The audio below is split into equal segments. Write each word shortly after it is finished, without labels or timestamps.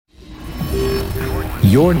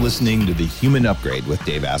You're listening to The Human Upgrade with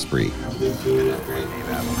Dave Asprey,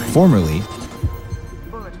 formerly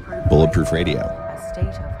Bulletproof Radio. A state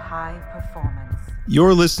of high performance.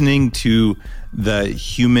 You're listening to The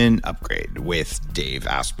Human Upgrade with Dave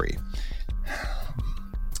Asprey.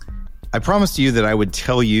 I promised you that I would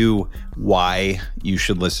tell you why you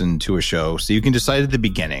should listen to a show so you can decide at the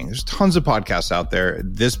beginning. There's tons of podcasts out there.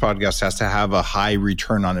 This podcast has to have a high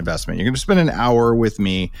return on investment. You're going to spend an hour with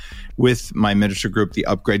me, with my mentorship group, the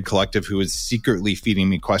Upgrade Collective, who is secretly feeding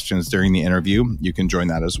me questions during the interview. You can join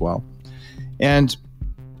that as well. And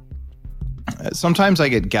sometimes I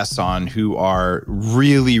get guests on who are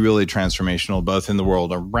really, really transformational, both in the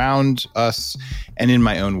world around us and in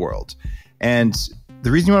my own world. And the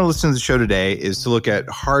reason you want to listen to the show today is to look at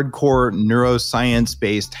hardcore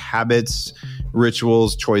neuroscience-based habits,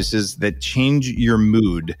 rituals, choices that change your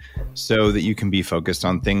mood so that you can be focused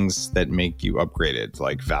on things that make you upgraded,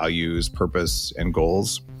 like values, purpose, and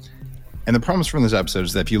goals. And the promise from this episode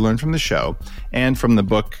is that if you learn from the show and from the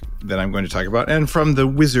book that I'm going to talk about and from the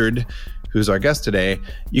wizard who's our guest today,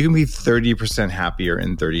 you can be 30% happier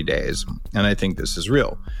in 30 days. And I think this is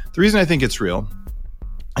real. The reason I think it's real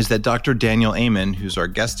is that Dr. Daniel Amen, who's our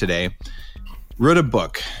guest today, wrote a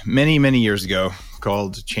book many, many years ago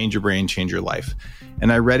called Change Your Brain, Change Your Life.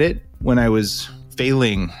 And I read it when I was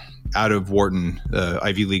failing out of Wharton, the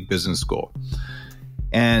Ivy League business school.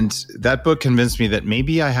 And that book convinced me that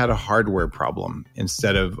maybe I had a hardware problem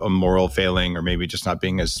instead of a moral failing, or maybe just not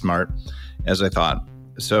being as smart as I thought.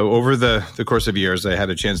 So over the course of years, I had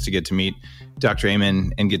a chance to get to meet Dr.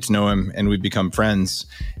 Amen and get to know him, and we've become friends.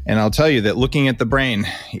 And I'll tell you that looking at the brain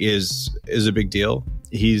is a big deal.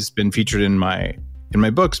 He's been featured in my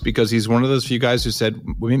books because he's one of those few guys who said,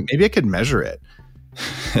 maybe I could measure it.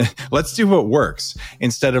 Let's do what works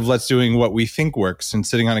instead of let's doing what we think works and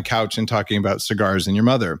sitting on a couch and talking about cigars and your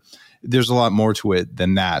mother. There's a lot more to it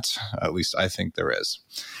than that. At least I think there is.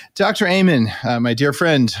 Dr. Amen, my dear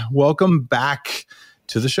friend, welcome back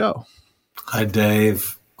to the show. Hi,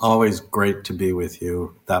 Dave. Always great to be with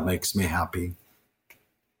you. That makes me happy.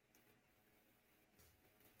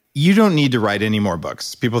 You don't need to write any more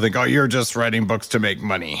books. People think, oh, you're just writing books to make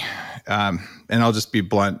money. And I'll just be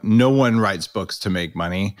blunt. No one writes books to make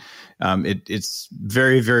money. It's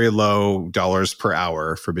very, very low dollars per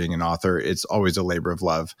hour for being an author. It's always a labor of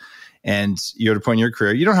love. And you're at a point in your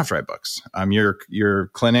career, you don't have to write books. Your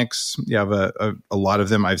clinics, you have a lot of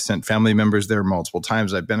them. I've sent family members there multiple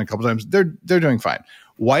times. I've been a couple times. They're doing fine.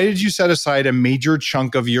 Why did you set aside a major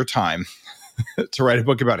chunk of your time to write a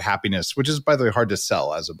book about happiness, which is, by the way, hard to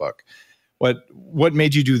sell as a book? What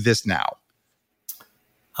made you do this now?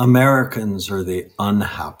 Americans are the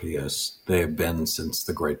unhappiest they have been since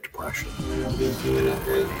the Great Depression.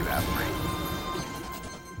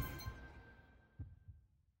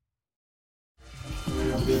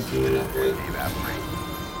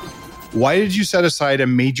 Why did you set aside a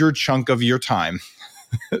major chunk of your time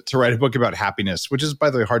to write a book about happiness, which is, by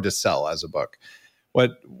the way, hard to sell as a book?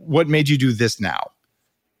 What made you do this now?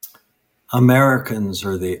 Americans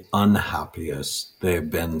are the unhappiest they have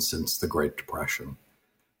been since the Great Depression.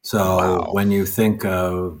 So wow. When you think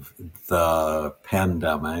of the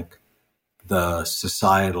pandemic, the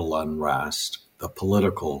societal unrest, the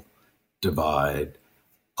political divide,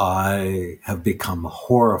 I have become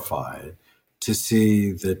horrified to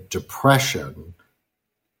see that depression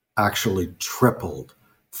actually tripled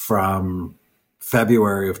from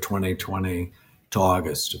February of 2020 to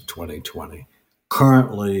August of 2020.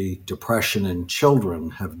 Currently, depression in children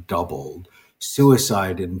have doubled.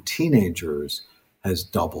 Suicide in teenagers has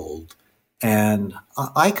doubled. And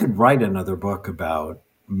I could write another book about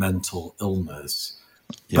mental illness.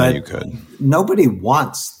 Yeah, but you could. Nobody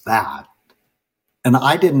wants that. And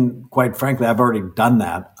I didn't, quite frankly, I've already done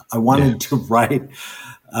that. I wanted to write,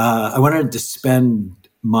 I wanted to spend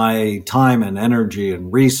my time and energy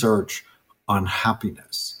and research on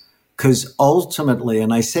happiness. Because ultimately,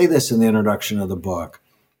 and I say this in the introduction of the book,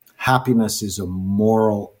 happiness is a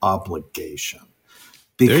moral obligation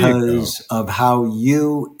because of how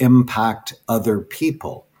you impact other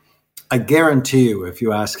people. I guarantee you, if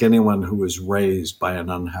you ask anyone who was raised by an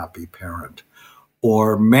unhappy parent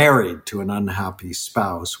or married to an unhappy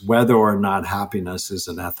spouse, whether or not happiness is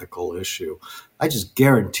an ethical issue, I just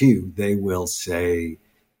guarantee you they will say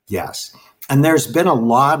yes. And there's been a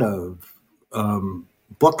lot of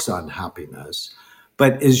books on happiness,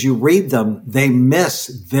 but as you read them, they miss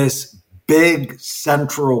this big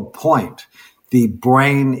central point. The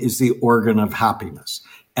brain is the organ of happiness.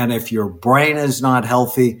 And if your brain is not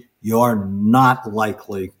healthy, you're not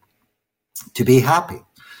likely to be happy.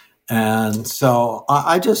 And so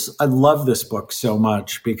I love this book so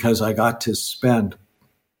much because I got to spend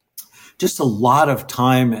just a lot of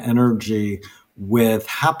time, energy with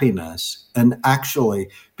happiness. And actually,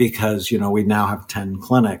 because, we now have 10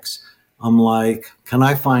 clinics, I'm like, can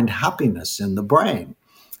I find happiness in the brain?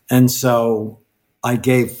 And so I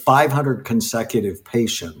gave 500 consecutive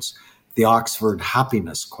patients the Oxford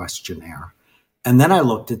Happiness Questionnaire. And then I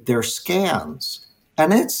looked at their scans,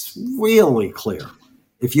 and it's really clear.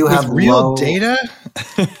 If you have real data,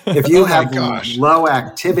 if you have low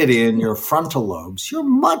activity in your frontal lobes, you're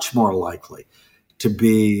much more likely to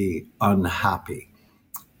be unhappy.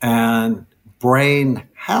 And brain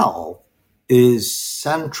health is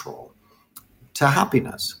central to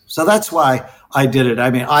happiness. So that's why I did it.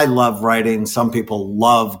 I mean, I love writing. Some people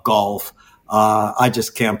love golf. I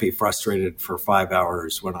just can't be frustrated for 5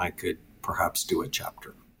 hours when I could perhaps do a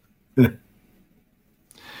chapter.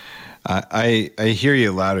 I hear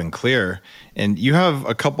you loud and clear. And you have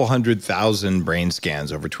a couple 100,000 brain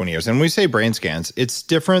scans over 20 years. And when we say brain scans, it's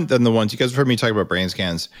different than the ones you guys have heard me talk about brain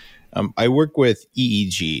scans. I work with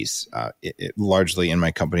EEGs largely in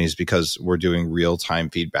my companies because we're doing real-time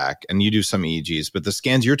feedback, and you do some EEGs. But the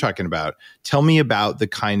scans you're talking about, tell me about the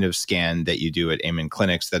kind of scan that you do at Amen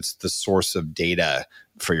Clinics that's the source of data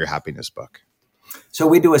for your happiness book. So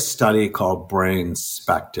we do a study called brain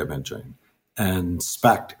SPECT imaging. And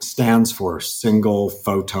SPECT stands for Single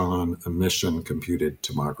Photon Emission Computed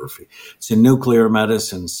Tomography. It's a nuclear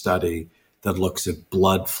medicine study that looks at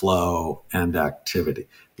blood flow and activity,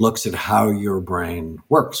 looks at how your brain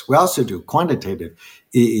works. We also do quantitative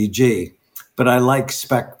EEG, but I like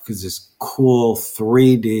SPECT because it's cool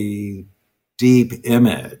 3D deep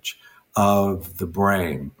image of the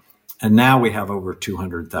brain. And now we have over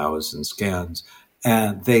 200,000 scans,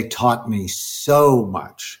 and they taught me so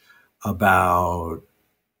much about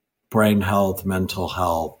brain health, mental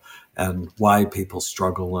health, and why people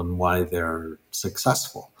struggle and why they're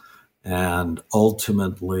successful. And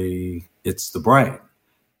ultimately, it's the brain.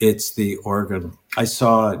 It's the organ. I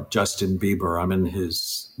saw Justin Bieber. I'm in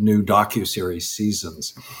his new docuseries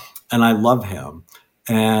Seasons, and I love him.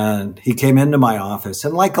 And he came into my office,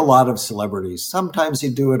 and like a lot of celebrities, sometimes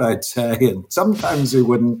he'd do it, I'd say, and sometimes he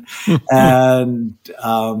wouldn't. And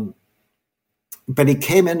but he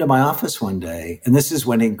came into my office one day, and this is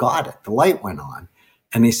when he got it. The light went on,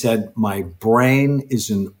 and he said, "My brain is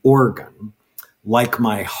an organ, like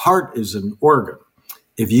my heart is an organ.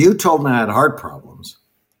 If you told me I had heart problems,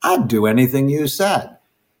 I'd do anything you said."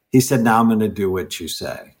 He said, "Now I'm going to do what you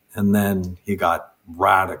say." And then he got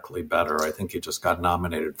radically better. I think he just got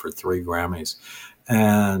nominated for 3 Grammys.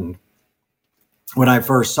 And when I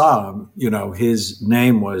first saw him, his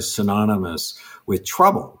name was synonymous with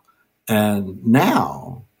trouble. And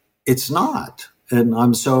now it's not. And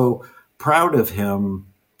I'm so proud of him.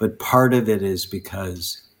 But part of it is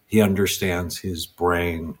because he understands his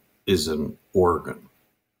brain is an organ.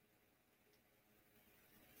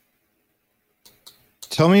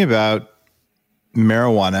 Tell me about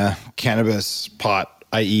marijuana, cannabis, pot,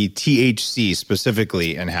 i.e. THC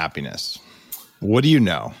specifically, and happiness. What do you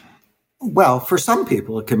know? Well, for some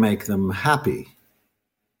people, it can make them happy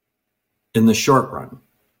in the short run.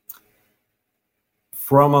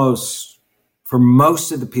 For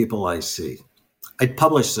most of the people I see, I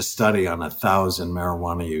published a study on 1,000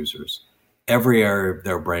 marijuana users. Every area of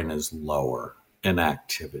their brain is lower in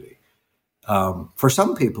activity. For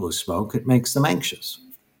some people who smoke, it makes them anxious.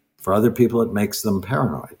 For other people, it makes them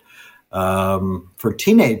paranoid. For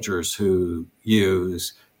teenagers who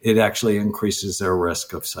use, it actually increases their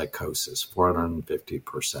risk of psychosis,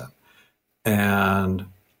 450%. And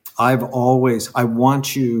I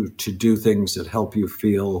want you to do things that help you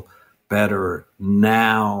feel better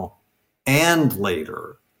now and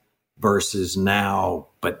later versus now,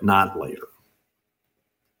 but not later.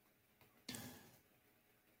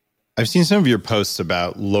 I've seen some of your posts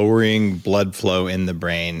about lowering blood flow in the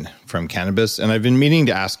brain from cannabis, and I've been meaning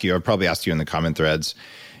to ask you, I've probably asked you in the comment threads,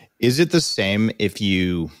 is it the same if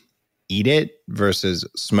you eat it versus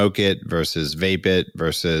smoke it versus vape it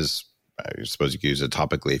versus, I suppose you could use it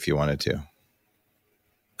topically if you wanted to?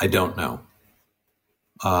 I don't know.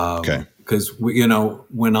 Okay. Because,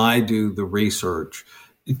 when I do the research,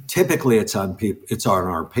 typically it's on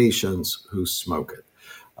our patients who smoke it.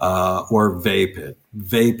 Or vape it.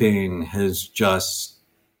 Vaping has just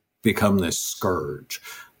become this scourge.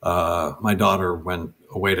 My daughter went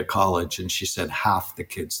away to college, and she said half the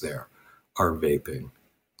kids there are vaping.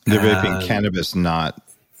 They're vaping cannabis, not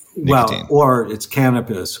nicotine. Well, or it's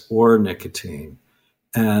cannabis or nicotine.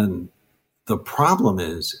 And the problem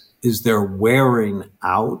is they're wearing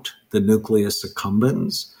out the nucleus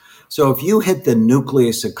accumbens. So if you hit the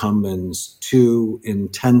nucleus accumbens too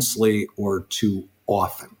intensely or too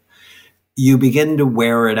often, you begin to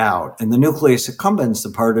wear it out. And the nucleus accumbens, the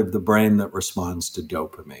part of the brain that responds to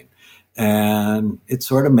dopamine. And it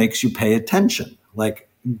sort of makes you pay attention. Like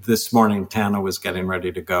this morning, Tana was getting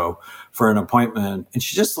ready to go for an appointment, and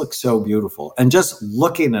she just looked so beautiful. And just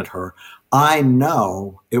looking at her, I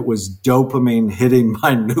know it was dopamine hitting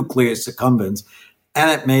my nucleus accumbens,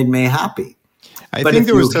 and it made me happy. I think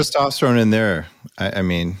there was testosterone in there. I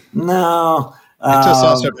mean, no.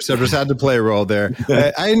 Testosterone receptors had to play a role there.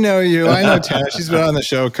 I know you. I know Tana. She's been on the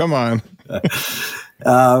show. Come on.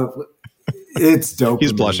 It's dopamine.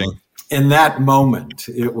 He's blushing. In that moment,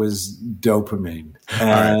 it was dopamine. All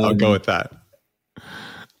right, I'll go with that.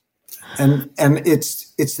 And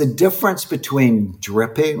it's the difference between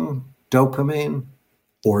dripping dopamine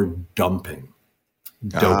or dumping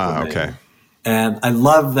dopamine. Okay. And I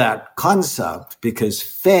love that concept because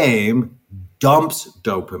fame dumps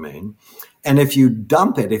dopamine. And if you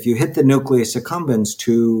dump it, if you hit the nucleus accumbens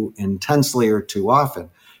too intensely or too often,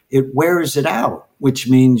 it wears it out, which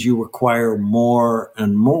means you require more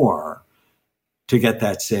and more to get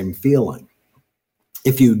that same feeling.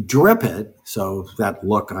 If you drip it, so that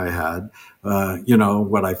look I had,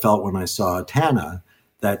 what I felt when I saw Tana,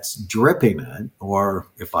 that's dripping it, or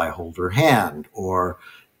if I hold her hand, or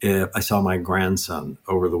if I saw my grandson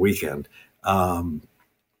over the weekend,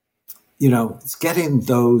 it's getting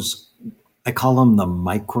those, I call them the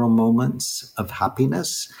micro moments of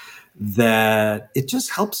happiness, that it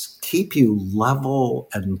just helps keep you level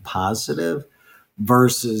and positive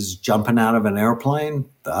versus jumping out of an airplane.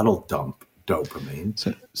 That'll dump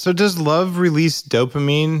dopamine. So does love release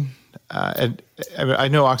dopamine? I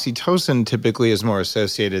know oxytocin typically is more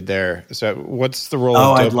associated there. So what's the role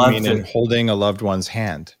of dopamine in holding a loved one's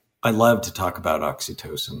hand? I love to talk about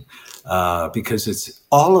oxytocin because it's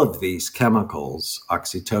all of these chemicals,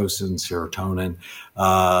 oxytocin, serotonin,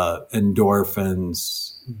 endorphins,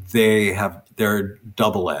 they're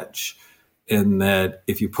double edge in that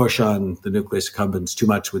if you push on the nucleus accumbens too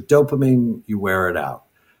much with dopamine, you wear it out.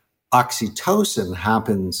 Oxytocin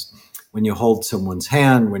happens when you hold someone's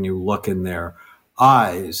hand, when you look in their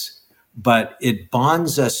eyes, but it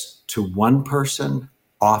bonds us to one person,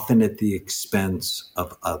 often at the expense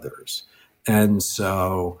of others. And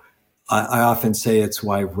so I often say it's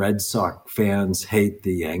why Red Sox fans hate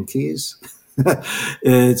the Yankees.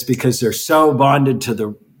 It's because they're so bonded to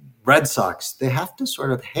the Red Sox, they have to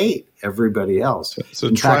sort of hate everybody else. So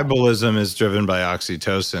tribalism is driven by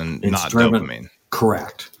oxytocin, not dopamine.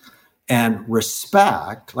 Correct. And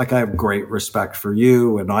respect, like I have great respect for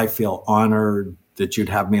you, and I feel honored that you'd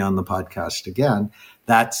have me on the podcast again,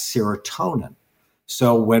 that's serotonin.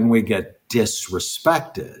 So when we get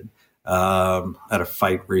disrespected, I had a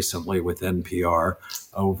fight recently with NPR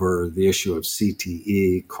over the issue of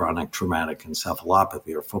CTE, chronic traumatic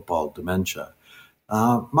encephalopathy, or football dementia.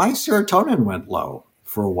 My serotonin went low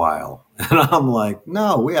for a while. And I'm like,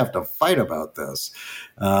 no, we have to fight about this.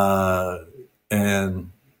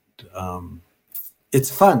 It's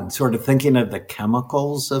fun sort of thinking of the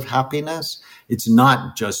chemicals of happiness. It's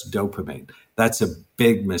not just dopamine. That's a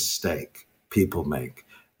big mistake people make.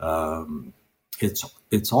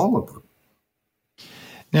 It's all of them.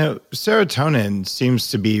 Now, serotonin seems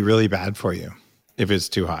to be really bad for you if it's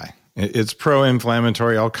too high. It's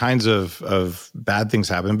pro-inflammatory. All kinds of bad things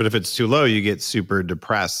happen. But if it's too low, you get super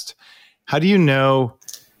depressed. How do you know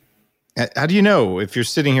if you're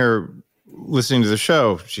sitting here listening to the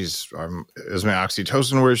show, is my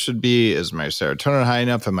oxytocin where it should be? Is my serotonin high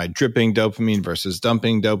enough? Am I dripping dopamine versus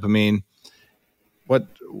dumping dopamine?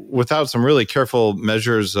 Without some really careful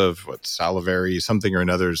measures of salivary something or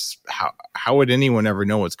another's, how would anyone ever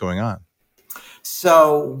know what's going on?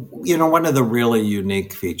 So, one of the really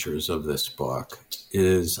unique features of this book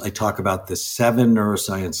is I talk about the 7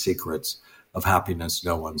 neuroscience secrets of happiness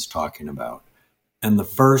no one's talking about. And the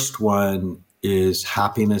first one is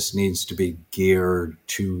happiness needs to be geared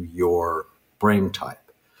to your brain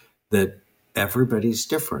type, that everybody's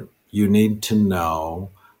different. You need to know,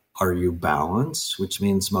 are you balanced, which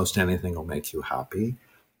means most anything will make you happy?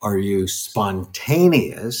 Are you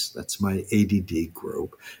spontaneous? That's my ADD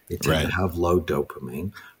group. They tend to have low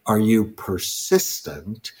dopamine. Are you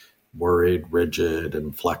persistent, worried, rigid,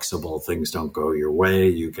 and flexible? Things don't go your way.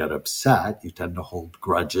 You get upset. You tend to hold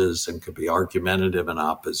grudges and could be argumentative and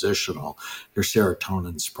oppositional. Your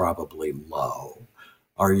serotonin's probably low.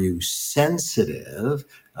 Are you sensitive?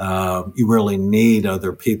 You really need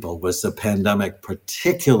other people. Was the pandemic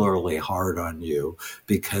particularly hard on you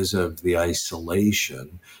because of the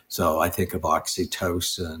isolation? So I think of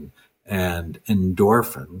oxytocin and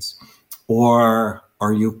endorphins. Or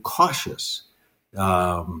are you cautious,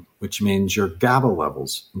 which means your GABA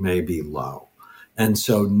levels may be low? And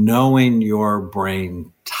so knowing your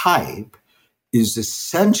brain type is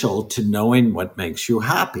essential to knowing what makes you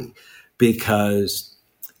happy, because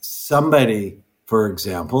somebody, for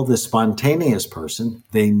example, the spontaneous person,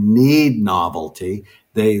 they need novelty.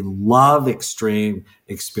 They love extreme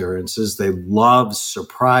experiences. They love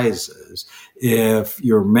surprises. If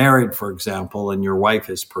you're married, for example, and your wife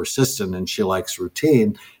is persistent and she likes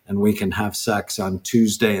routine, and we can have sex on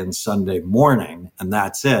Tuesday and Sunday morning, and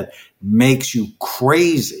that's it, makes you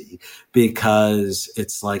crazy, because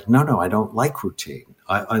it's like, no, I don't like routine.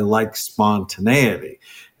 I like spontaneity.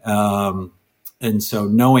 And so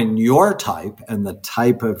knowing your type and the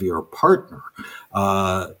type of your partner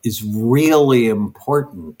is really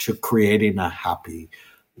important to creating a happy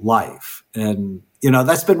life. And,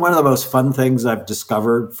 that's been one of the most fun things I've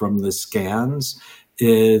discovered from the scans.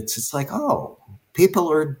 It's like, oh,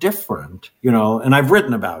 people are different, and I've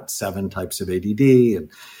written about 7 types of ADD and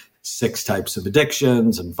 6 types of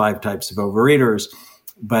addictions and 5 types of overeaters.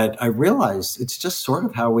 But I realized it's just sort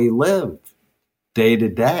of how we live day to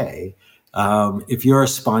day. If you're a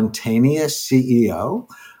spontaneous CEO,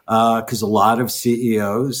 because a lot of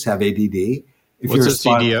CEOs have ADD. What's a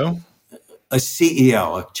CDO? A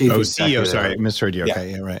CEO, a chief executive. CEO, sorry, I misheard you.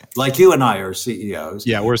 Okay, yeah, right. Like you and I are CEOs.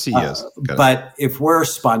 Yeah, we're CEOs. But if we're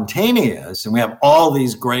spontaneous and we have all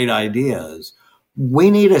these great ideas,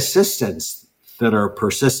 we need assistants that are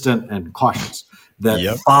persistent and cautious,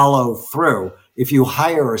 that follow through. If you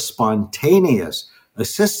hire a spontaneous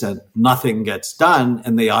assistant, nothing gets done,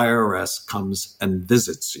 and the IRS comes and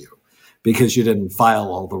visits you because you didn't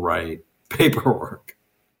file all the right paperwork.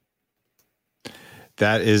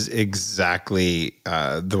 That is exactly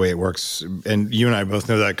the way it works. And you and I both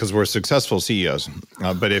know that because we're successful CEOs.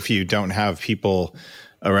 But if you don't have people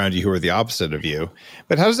around you who are the opposite of you,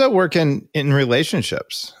 but how does that work in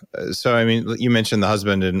relationships? So, I mean, you mentioned the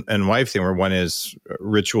husband and wife thing, where one is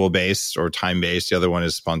ritual-based or time-based, the other one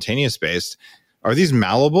is spontaneous-based. Are these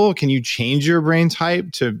malleable? Can you change your brain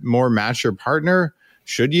type to more match your partner?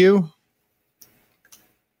 Should you?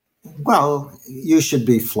 Well, you should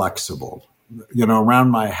be flexible. Around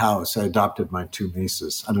my house, I adopted my 2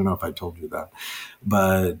 nieces. I don't know if I told you that,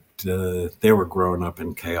 but they were growing up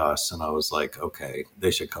in chaos. And I was like, okay,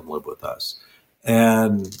 they should come live with us.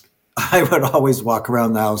 And I would always walk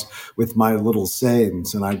around the house with my little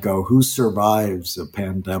sayings, and I'd go, who survives a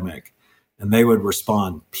pandemic? And they would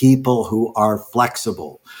respond, people who are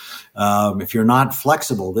flexible. If you're not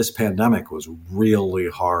flexible, this pandemic was really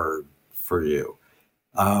hard for you.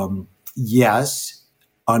 Yes,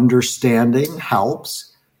 understanding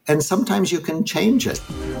helps, and sometimes you can change it.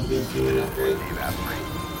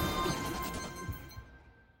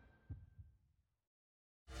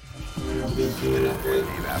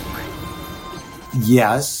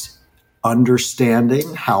 Yes,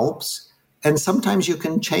 understanding helps, and sometimes you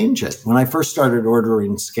can change it. When I first started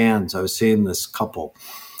ordering scans, I was seeing this couple.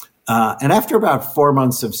 And after about 4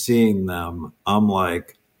 months of seeing them, I'm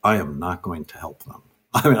like, I am not going to help them.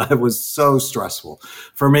 I mean, it was so stressful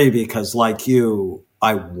for me because, like you,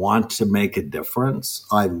 I want to make a difference.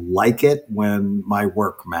 I like it when my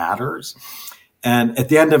work matters. And at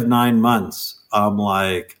the end of 9 months, I'm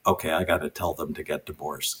like, okay, I got to tell them to get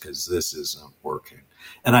divorced because this isn't working.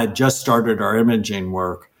 And I just started our imaging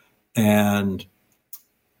work. And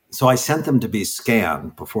so I sent them to be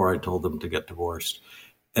scanned before I told them to get divorced.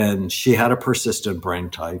 And she had a persistent brain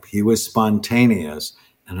type. He was spontaneous.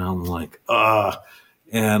 And I'm like,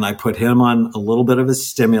 And I put him on a little bit of a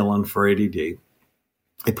stimulant for ADD.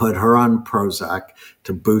 I put her on Prozac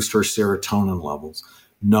to boost her serotonin levels.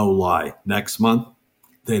 No lie. Next month,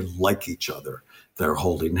 they like each other. They're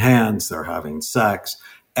holding hands. They're having sex.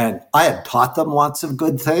 And I had taught them lots of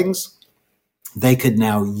good things. They could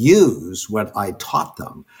now use what I taught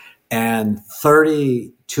them. And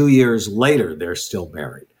 32 years later, they're still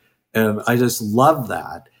married. And I just love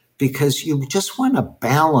that because you just want to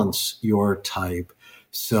balance your type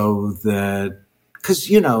so that, because,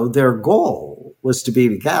 their goal was to be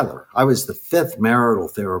together. I was the 5th marital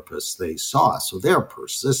therapist they saw, so they're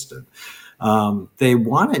persistent. They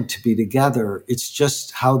wanted to be together. It's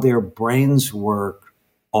just how their brains work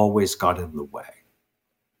always got in the way.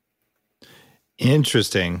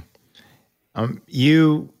 Interesting.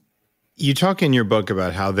 You talk in your book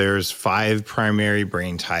about how there's 5 primary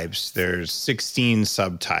brain types. There's 16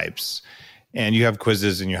 subtypes. And you have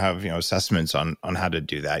quizzes and you have assessments on how to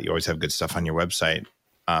do that. You always have good stuff on your website,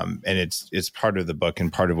 and it's part of the book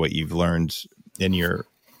and part of what you've learned in your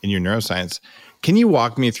neuroscience. Can you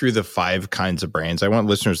walk me through the 5 kinds of brains? I want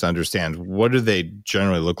listeners to understand, what do they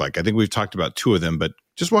generally look like? I think we've talked about 2 of them, but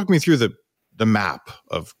just walk me through the map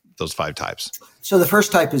of those 5 types? So the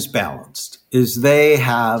first type is balanced, is they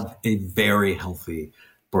have a very healthy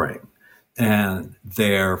brain and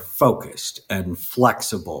they're focused and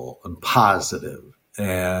flexible and positive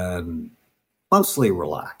and mostly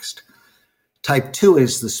relaxed. Type 2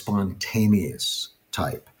 is the spontaneous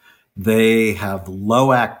type. They have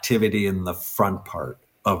low activity in the front part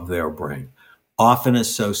of their brain, often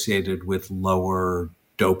associated with lower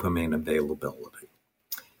dopamine availability.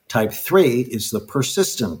 Type 3 is the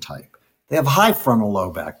persistent type. They have high frontal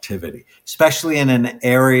lobe activity, especially in an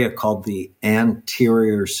area called the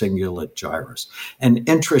anterior cingulate gyrus. And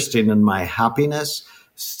interesting, in my happiness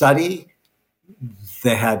study,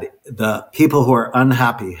 they had the people who are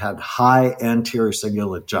unhappy had high anterior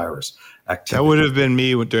cingulate gyrus activity. That would have been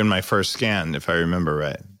me during my first scan, if I remember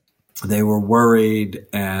right. They were worried,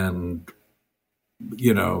 and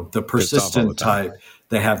the persistent type,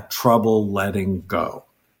 they have trouble letting go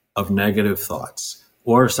of negative thoughts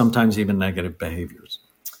or sometimes even negative behaviors.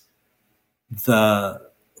 The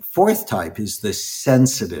fourth type is the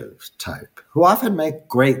sensitive type, who often make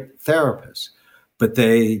great therapists, but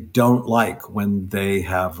they don't like when they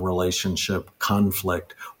have relationship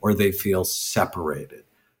conflict or they feel separated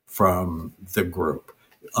from the group.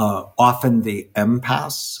 Often the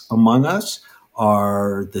empaths among us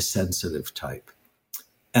are the sensitive type.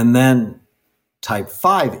 And then type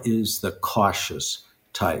 5 is the cautious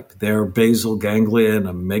type. Their basal ganglia and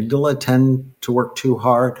amygdala tend to work too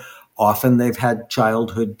hard. Often they've had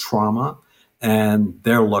childhood trauma and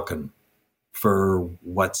they're looking for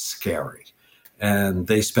what's scary. And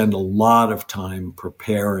they spend a lot of time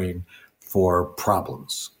preparing for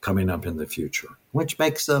problems coming up in the future, which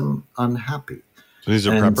makes them unhappy. So these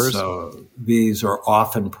are preppers? So these are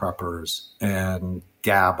often preppers, and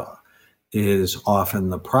GABA is often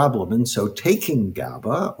the problem. And so taking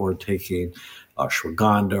GABA or taking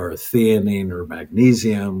ashwagandha or theanine or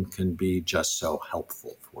magnesium can be just so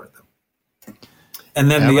helpful for them. And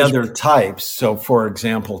then the other types, so for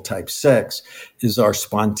example, type 6 is our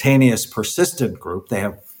spontaneous persistent group. They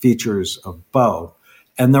have features of both,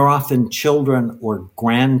 and they're often children or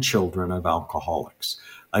grandchildren of alcoholics.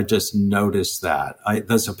 I just noticed that.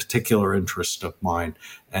 That's a particular interest of mine.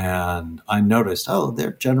 And I noticed,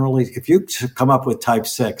 they're generally, if you come up with type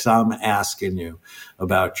 6, I'm asking you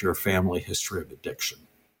about your family history of addiction.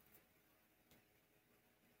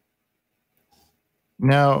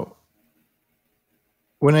 Now,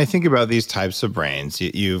 when I think about these types of brains,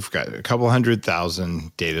 you've got a couple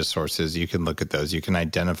 100,000 data sources. You can look at those. You can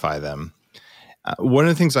identify them. One of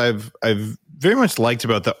the things I've very much liked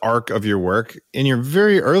about the arc of your work, in your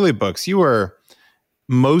very early books, you were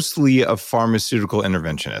mostly a pharmaceutical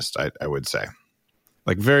interventionist, I would say.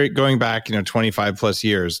 Like going back, 25 plus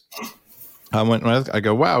years. When I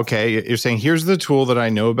go, wow, okay, you're saying here's the tool that I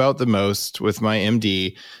know about the most with my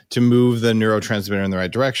MD to move the neurotransmitter in the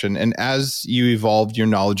right direction. And as you evolved your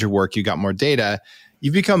knowledge, your work, you got more data,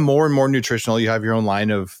 you've become more and more nutritional. You have your own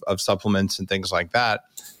line of supplements and things like that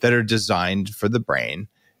are designed for the brain.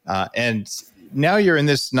 And now you're in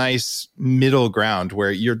this nice middle ground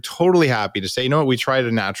where you're totally happy to say, we tried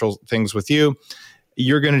the natural things with you.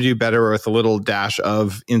 You're going to do better with a little dash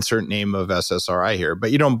of insert name of SSRI here,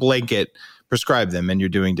 but you don't blanket prescribe them, and you're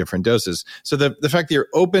doing different doses. So the fact that you're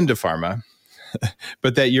open to pharma,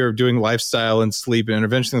 but that you're doing lifestyle and sleep and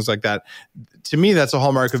intervention, things like that, to me, that's a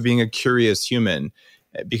hallmark of being a curious human,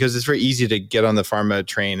 because it's very easy to get on the pharma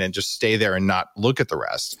train and just stay there and not look at the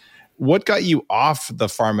rest. What got you off the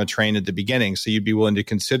pharma train at the beginning so you'd be willing to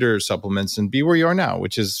consider supplements and be where you are now,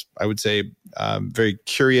 which is, I would say, very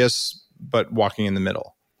curious, but walking in the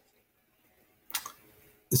middle?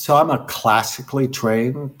 So I'm a classically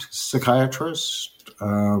trained psychiatrist.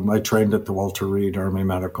 I trained at the Walter Reed Army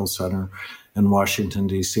Medical Center in Washington,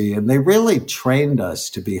 D.C., and they really trained us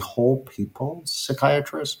to be whole people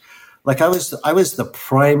psychiatrists. Like I was the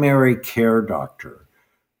primary care doctor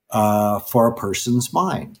for a person's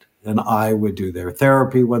mind. And I would do their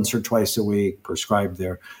therapy once or twice a week, prescribe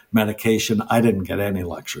their medication. I didn't get any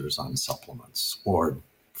lectures on supplements or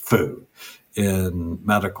food in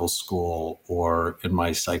medical school or in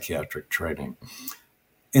my psychiatric training.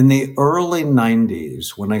 In the early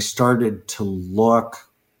 90s, when I started to look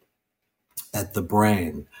at the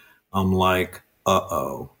brain, I'm like,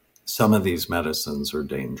 some of these medicines are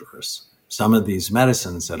dangerous. Some of these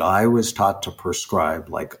medicines that I was taught to prescribe,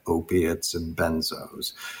 like opiates and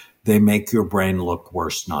benzos, they make your brain look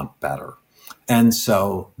worse, not better. And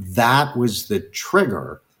so that was the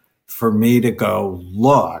trigger for me to go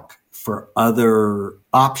look for other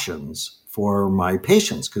options for my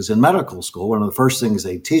patients, because in medical school, one of the first things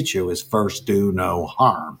they teach you is first do no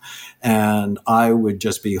harm. And I would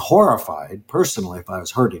just be horrified personally if I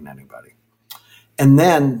was hurting anybody. And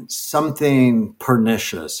then something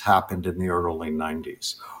pernicious happened in the early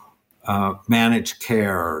 90s. Managed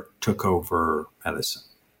care took over medicine.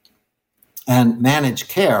 And managed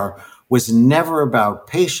care was never about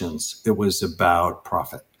patients. It was about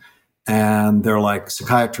profit. And they're like,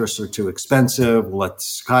 psychiatrists are too expensive. We'll let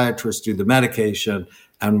psychiatrists do the medication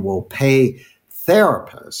and we'll pay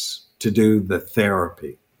therapists to do the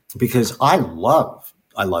therapy. Because I love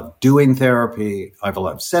doing therapy. I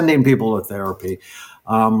love sending people to therapy.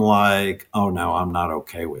 I'm like, oh no, I'm not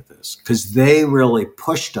okay with this. Because they really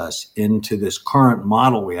pushed us into this current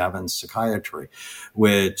model we have in psychiatry,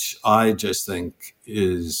 which I just think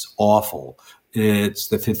is awful. It's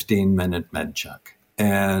the 15-minute med check.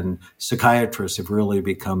 And psychiatrists have really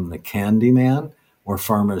become the candy man or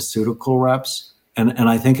pharmaceutical reps. And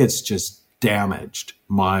I think it's just damaged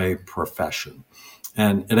my profession.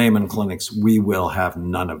 And at Amen Clinics, we will have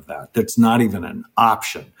none of that. That's not even an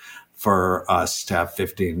option for us to have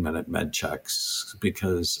 15-minute med checks,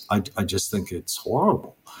 because I just think it's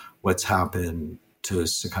horrible what's happened to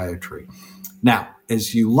psychiatry. Now,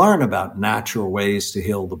 as you learn about natural ways to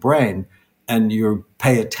heal the brain and you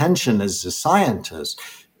pay attention as a scientist,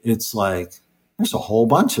 it's like there's a whole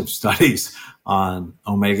bunch of studies on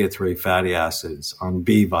omega-3 fatty acids, on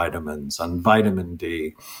B vitamins, on vitamin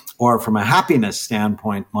D. Or from a happiness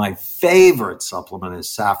standpoint, my favorite supplement is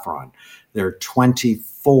saffron. There are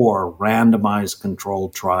 24 randomized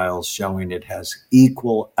controlled trials showing it has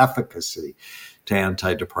equal efficacy to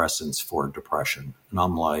antidepressants for depression. And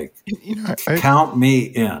I'm like, count me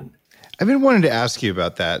in. I've been wanting to ask you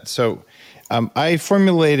about that. So I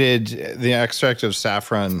formulated the extract of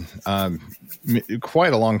saffron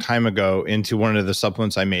quite a long time ago into one of the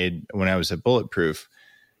supplements I made when I was at Bulletproof.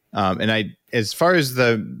 And as far as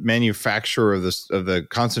the manufacturer of the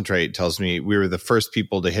concentrate tells me, we were the first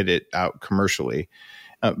people to hit it out commercially.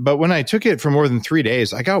 But when I took it for more than 3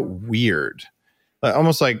 days, I got weird,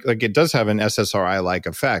 almost like it does have an SSRI-like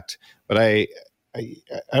effect. But I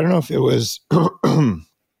don't know if it was,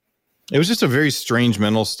 it was just a very strange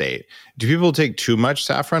mental state. Do people take too much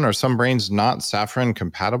saffron? Are some brains not saffron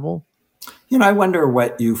compatible? I wonder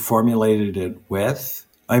what you formulated it with.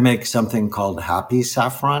 I make something called Happy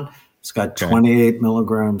Saffron. It's got 30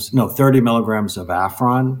 milligrams of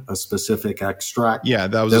Afron, a specific extract. Yeah,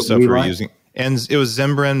 that was the stuff we were using. And it was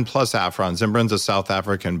Zembrin plus Afron. Zembrin's a South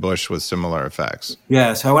African bush with similar effects.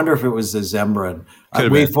 Yeah, so I wonder if it was the Zembrin.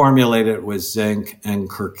 We formulated it with zinc and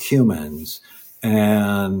curcumins.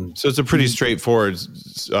 And so it's a pretty straightforward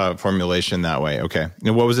formulation that way. Okay.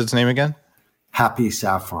 And what was its name again? Happy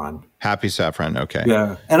Saffron. Happy Saffron. Okay.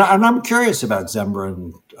 Yeah. And I'm curious about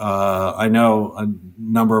Zembrin. I know a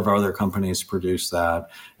number of other companies produce that,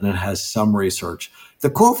 and it has some research. The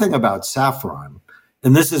cool thing about saffron,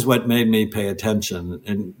 and this is what made me pay attention,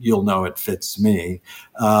 and you'll know it fits me,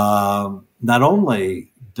 not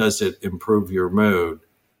only does it improve your mood,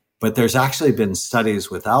 but there's actually been studies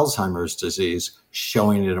with Alzheimer's disease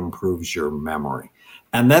showing it improves your memory.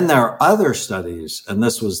 And then there are other studies, and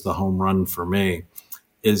this was the home run for me,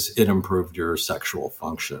 is it improved your sexual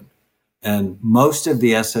function. And most of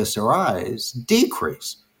the SSRIs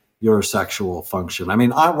decrease your sexual function. I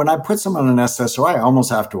mean, when I put someone on an SSRI, I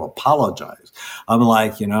almost have to apologize. I'm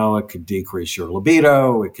like, it could decrease your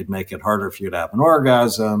libido. It could make it harder for you to have an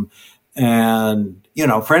orgasm. And,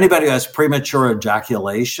 for anybody who has premature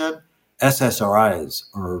ejaculation, SSRIs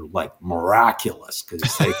are like miraculous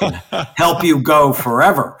because they can help you go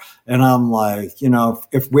forever. And I'm like,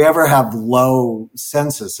 if we ever have low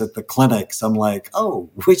census at the clinics, I'm like,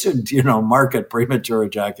 oh, we should, market premature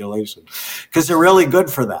ejaculation because they're really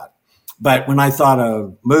good for that. But when I thought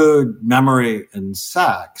of mood, memory, and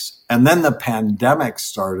sex, and then the pandemic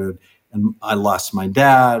started and I lost my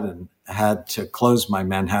dad and had to close my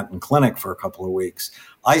Manhattan clinic for a couple of weeks,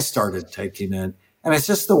 I started taking it. And it's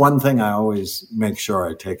just the one thing I always make sure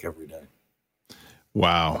I take every day.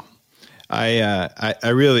 Wow. I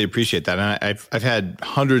really appreciate that. And I've had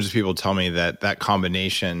hundreds of people tell me that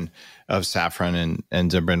combination of saffron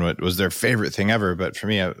and Zembrin was their favorite thing ever. But for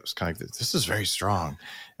me, I was kind of like, this is very strong.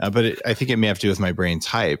 But I think it may have to do with my brain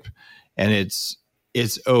type. And it's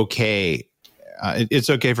okay. It's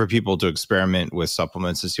okay for people to experiment with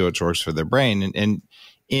supplements to see what works for their brain. And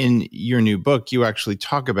in your new book, you actually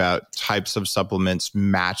talk about types of supplements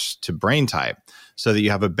matched to brain type so that you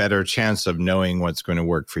have a better chance of knowing what's going to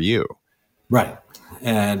work for you. Right.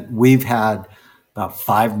 And we've had about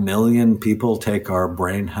 5 million people take our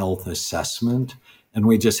brain health assessment. And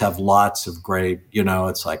we just have lots of great,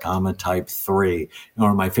 it's like I'm a type 3.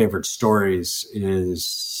 One of my favorite stories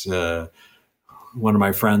is one of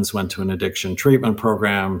my friends went to an addiction treatment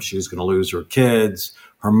program. She was going to lose her kids.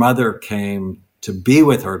 Her mother came to be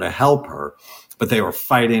with her to help her, but they were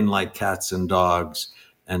fighting like cats and dogs.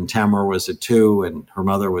 And Tamara was a 2 and her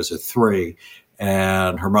mother was a 3.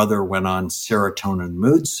 And her mother went on serotonin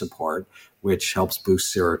mood support, which helps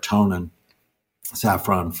boost serotonin,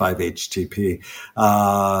 saffron 5-HTP.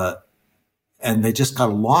 And they just got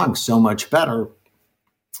along so much better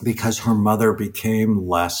because her mother became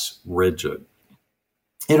less rigid.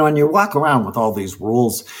 When you walk around with all these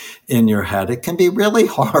rules in your head, it can be really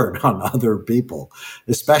hard on other people,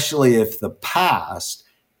 especially if the past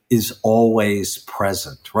is always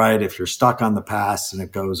present, right? If you're stuck on the past and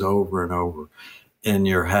it goes over and over in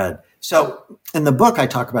your head. So in the book, I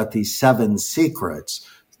talk about these 7 secrets.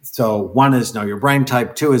 So 1 is know your brain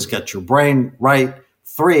type. 2 is get your brain right.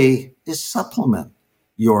 3 is supplement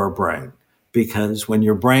your brain, because when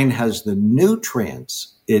your brain has the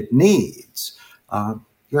nutrients it needs,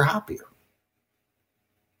 you're happier.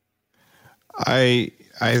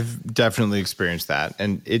 I've definitely experienced that.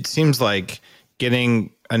 And it seems like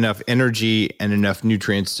getting enough energy and enough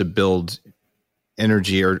nutrients to build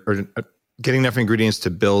energy, or getting enough ingredients to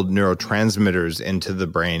build neurotransmitters into the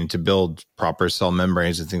brain, to build proper cell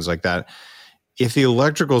membranes and things like that. If the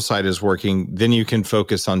electrical side is working, then you can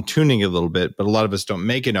focus on tuning a little bit, but a lot of us don't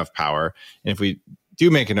make enough power. And if we do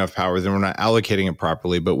make enough power, then we're not allocating it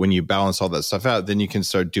properly. But when you balance all that stuff out, then you can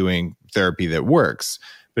start doing therapy that works.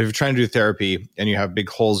 But if you're trying to do therapy and you have big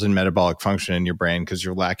holes in metabolic function in your brain because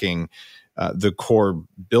you're lacking the core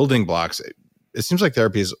building blocks, it seems like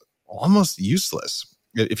therapy is almost useless.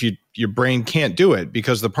 If your brain can't do it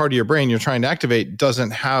because the part of your brain you're trying to activate doesn't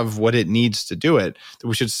have what it needs to do it, then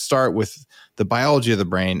we should start with the biology of the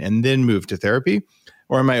brain and then move to therapy.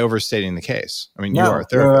 Or am I overstating the case? I mean, you are a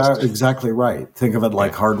therapist. You're exactly right. Think of it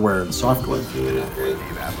like hardware and software.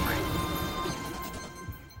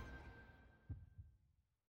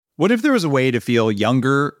 What if there was a way to feel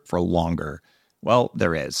younger for longer? Well,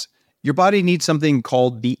 there is. Your body needs something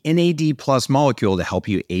called the NAD+ molecule to help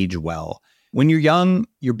you age well. When you're young,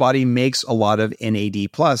 your body makes a lot of NAD+,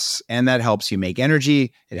 and that helps you make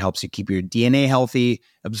energy, it helps you keep your DNA healthy,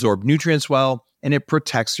 absorb nutrients well, and it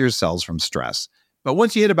protects your cells from stress. But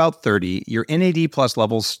once you hit about 30, your NAD+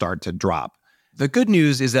 levels start to drop. The good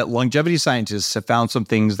news is that longevity scientists have found some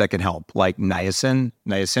things that can help, like niacin,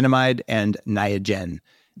 niacinamide, and Niagen.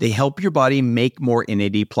 They help your body make more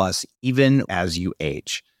NAD+ even as you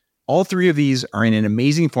age. All 3 of these are in an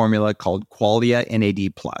amazing formula called Qualia NAD+.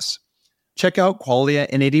 Check out Qualia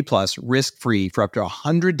NAD+ risk-free for up to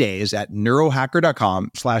 100 days at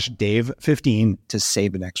neurohacker.com/Dave15 to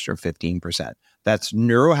save an extra 15%. That's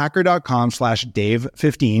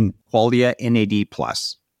neurohacker.com/Dave15, Qualia NAD+.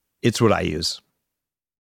 It's what I use.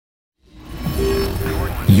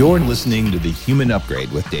 You're listening to The Human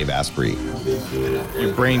Upgrade with Dave Asprey.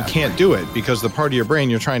 Your brain can't do it because the part of your brain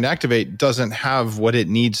you're trying to activate doesn't have what it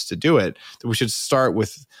needs to do it. So we should start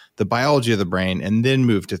with the biology of the brain and then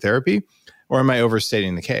move to therapy. Or am I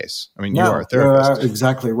overstating the case? I mean, you are a therapist. You're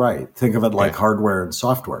exactly right. Think of it like hardware and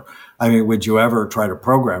software. I mean, would you ever try to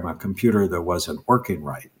program a computer that wasn't working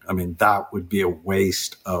right? I mean, that would be a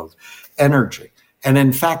waste of energy. And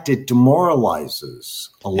in fact, it demoralizes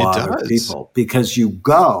a lot of people because you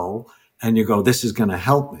go, this is going to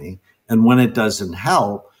help me. And when it doesn't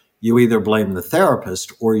help, you either blame the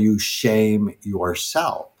therapist or you shame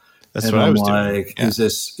yourself. That's what I was doing. Yeah. Is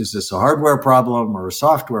this a hardware problem or a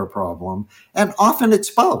software problem? And often it's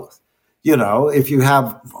both. If you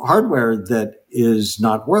have hardware that is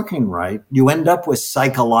not working right, you end up with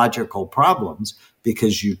psychological problems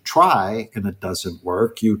because you try and it doesn't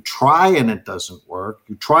work. You try and it doesn't work.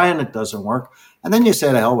 You try and it doesn't work. And then you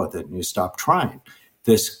say to hell with it and you stop trying.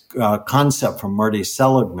 This concept from Marty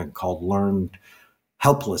Seligman called learned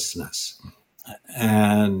helplessness.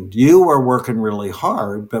 And you were working really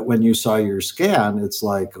hard, but when you saw your scan, it's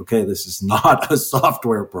like, okay, this is not a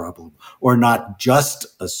software problem or not just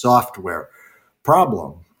a software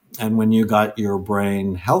problem. And when you got your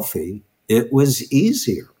brain healthy, it was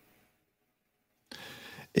easier.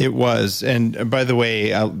 It was. And by the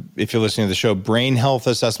way, if you're listening to the show,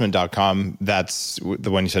 brainhealthassessment.com, that's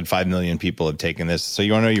the one you said 5 million people have taken this. So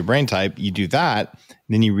you want to know your brain type, you do that,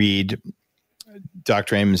 then you read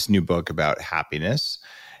Dr. Amen's new book about happiness.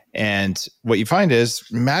 And what you find is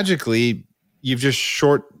magically you've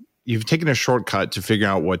taken a shortcut to figure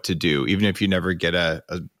out what to do, even if you never get a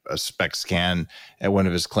SPECT scan at one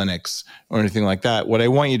of his clinics or anything like that. What I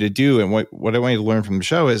want you to do and what I want you to learn from the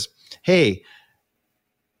show is, hey,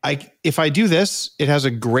 if I do this, it has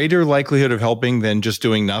a greater likelihood of helping than just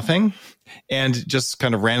doing nothing and just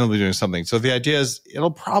kind of randomly doing something. So the idea is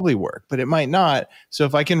it'll probably work, but it might not. So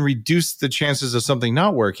if I can reduce the chances of something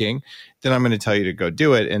not working, then I'm going to tell you to go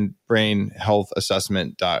do it. And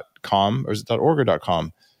brainhealthassessment.com, or is it .org or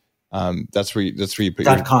 .com? That's where you put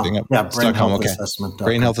your thing up. Yeah,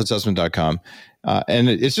 brainhealthassessment.com. And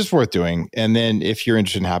it's just worth doing. And then if you're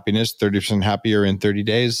interested in happiness, 30% happier in 30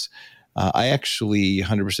 days. I actually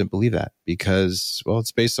 100% believe that because, well,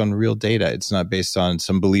 it's based on real data. It's not based on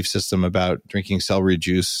some belief system about drinking celery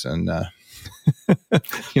juice. And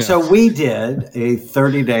So we did a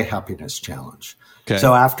 30-day happiness challenge. Okay.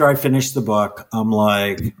 So after I finished the book, I'm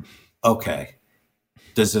like, okay,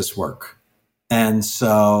 does this work? And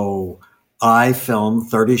so I filmed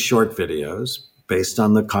 30 short videos based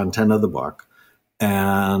on the content of the book.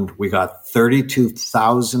 And we got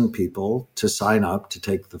 32,000 people to sign up to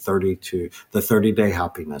take the 30-day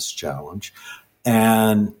happiness challenge.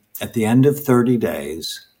 And at the end of 30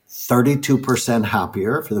 days, 32%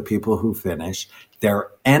 happier for the people who finished. Their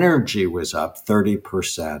energy was up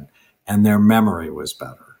 30% and their memory was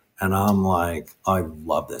better. And I'm like, I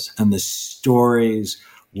love this. And the stories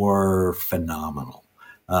were phenomenal.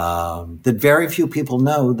 That very few people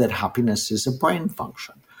know that happiness is a brain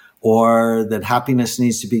function, or that happiness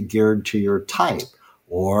needs to be geared to your type,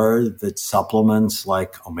 or that supplements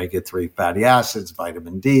like omega-3 fatty acids,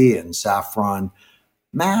 vitamin D, and saffron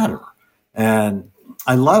matter. And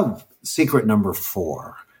I love secret number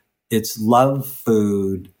 4. It's love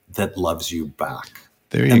food that loves you back.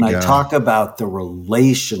 There you go. And I talk about the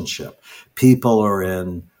relationship people are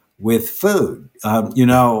in with food.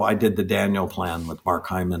 I did the Daniel Plan with Mark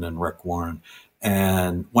Hyman and Rick Warren.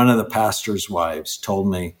 And one of the pastor's wives told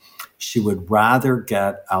me she would rather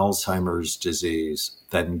get Alzheimer's disease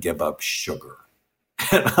than give up sugar.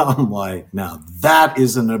 And I'm like, now that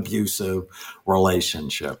is an abusive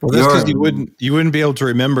relationship. Well, that's because you wouldn't be able to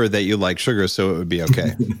remember that you like sugar, so it would be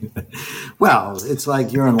okay. Well, it's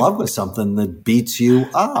like you're in love with something that beats you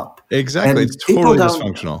up. Exactly. And it's totally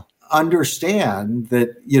dysfunctional. Understand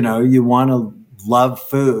that, you want to love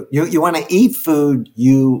food. You want to eat food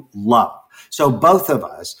you love. So both of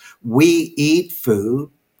us, we eat food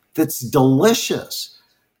that's delicious,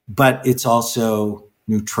 but it's also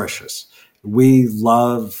nutritious. We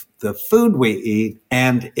love the food we eat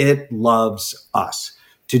and it loves us.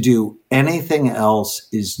 To do anything else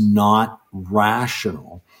is not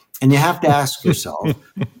rational. And you have to ask yourself,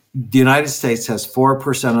 the United States has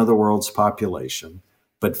 4% of the world's population,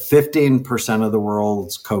 but 15% of the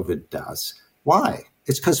world's COVID deaths. Why?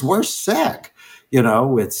 It's because we're sick.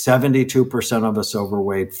 With 72% of us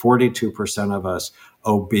overweight, 42% of us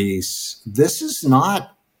obese. This is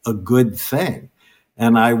not a good thing.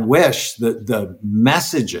 And I wish that the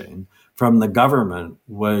messaging from the government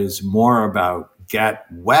was more about get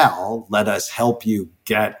well, let us help you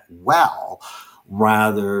get well,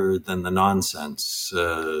 rather than the nonsense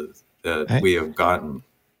that we have gotten.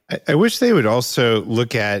 I wish they would also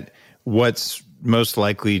look at what's most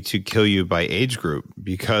likely to kill you by age group,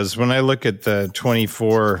 because when I look at the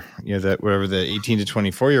 24, the 18 to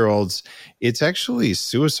 24 year olds, it's actually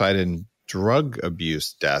suicide and drug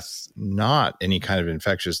abuse death, not any kind of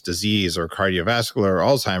infectious disease or cardiovascular or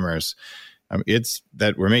Alzheimer's. It's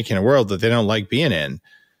that we're making a world that they don't like being in.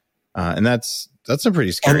 And that's some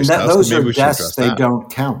pretty scary stuff. Those so are deaths they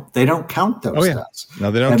don't count. They don't count those deaths. No,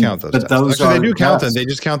 they don't count those deaths. Actually, they do count them. They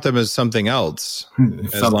just count them as something else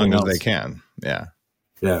as long as they can. Yeah.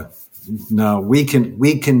 Yeah. No, we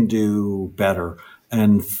can do better.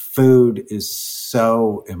 And food is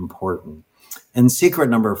so important. And secret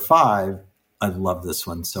number 5, I love this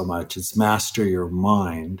one so much. It's master your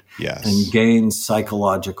mind and gain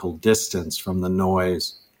psychological distance from the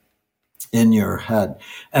noise in your head.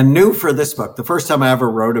 And new for this book, the first time I ever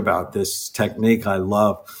wrote about this technique I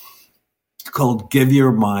love, called Give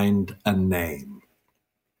Your Mind a Name,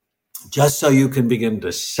 just so you can begin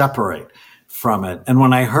to separate from it. And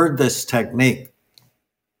when I heard this technique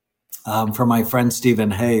from my friend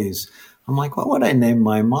Stephen Hayes, I'm like, what would I name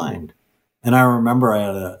my mind? And I remember I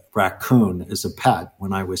had a raccoon as a pet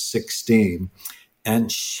when I was 16,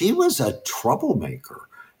 and she was a troublemaker.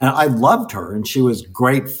 And I loved her, and she was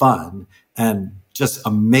great fun and just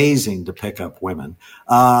amazing to pick up women.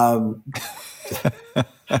 But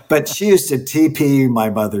she used to TP my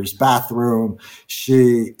mother's bathroom.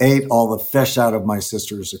 She ate all the fish out of my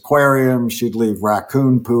sister's aquarium. She'd leave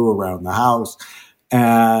raccoon poo around the house.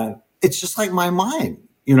 And it's just like my mind.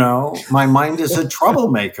 My mind is a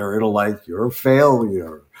troublemaker. It'll like, you're a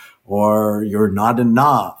failure, or you're not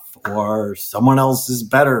enough, or someone else is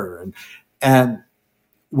better. And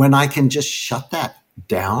when I can just shut that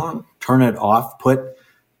down, turn it off, put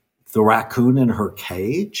the raccoon in her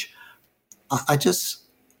cage.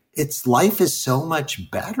 Life is so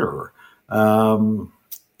much better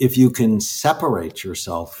if you can separate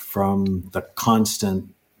yourself from the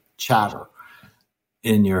constant chatter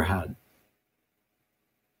in your head.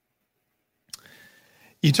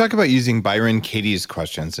 You talk about using Byron Katie's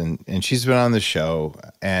questions, and she's been on the show,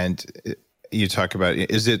 and you talk about,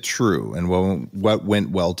 is it true? And what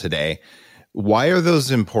went well today? Why are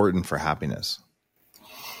those important for happiness?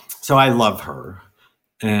 So I love her,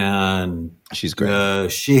 and she's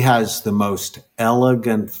great. She has the most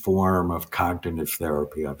elegant form of cognitive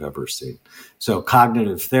therapy I've ever seen. So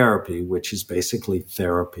cognitive therapy, which is basically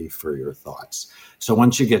therapy for your thoughts. So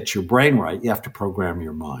once you get your brain right, you have to program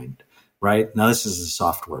your mind. Right? Now, this is the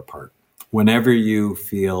software part. Whenever you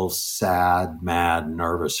feel sad, mad,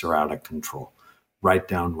 nervous, or out of control, write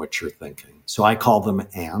down what you're thinking. So I call them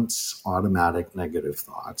ants, automatic negative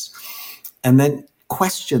thoughts, and then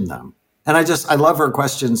question them. And I love her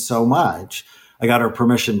questions so much. I got her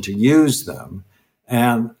permission to use them.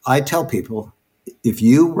 And I tell people, if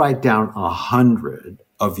you write down 100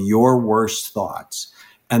 of your worst thoughts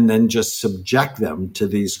and then just subject them to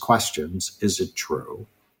these questions, is it true?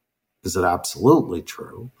 Is it absolutely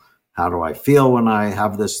true? How do I feel when I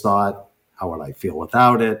have this thought? How would I feel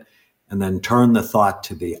without it? And then turn the thought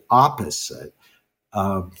to the opposite.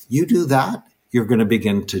 You do that, you're going to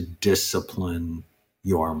begin to discipline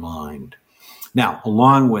your mind. Now,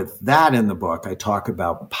 along with that in the book, I talk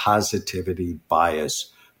about positivity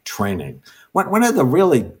bias training. One of the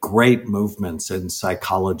really great movements in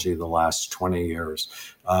psychology the last 20 years,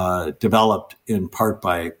 developed in part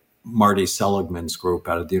by Marty Seligman's group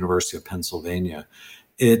out of the University of Pennsylvania.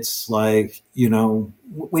 It's like,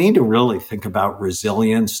 we need to really think about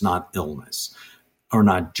resilience, not illness, or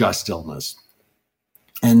not just illness.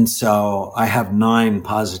 And so I have 9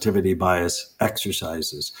 positivity bias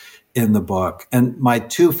exercises in the book. And my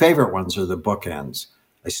 2 favorite ones are the bookends.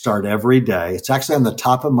 I start every day. It's actually on the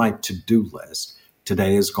top of my to-do list.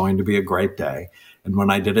 Today is going to be a great day. And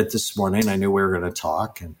when I did it this morning, I knew we were going to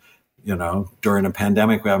talk. And during a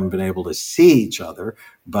pandemic, we haven't been able to see each other,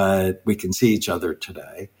 but we can see each other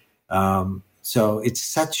today. So it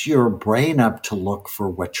sets your brain up to look for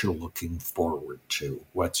what you're looking forward to,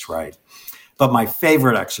 what's right. But my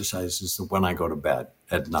favorite exercise is when I go to bed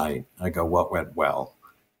at night. I go, what went well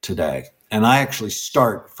today? And I actually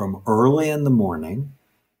start from early in the morning,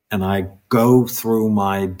 and I go through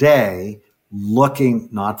my day looking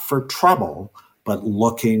not for trouble, but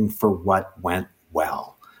looking for what went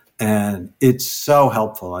well. And it's so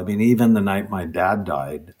helpful. I mean, even the night my dad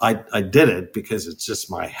died, I did it because it's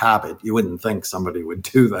just my habit. You wouldn't think somebody would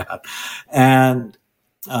do that. And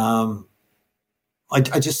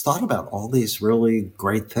I just thought about all these really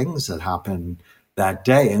great things that happened that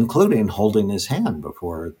day, including holding his hand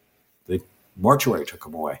before the mortuary took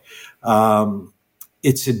him away.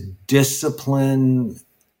 It's a discipline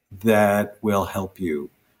that will help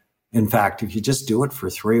you. In fact, if you just do it for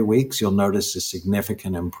 3 weeks, you'll notice a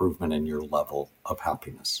significant improvement in your level of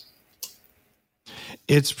happiness.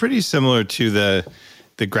 It's pretty similar to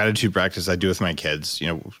the gratitude practice I do with my kids.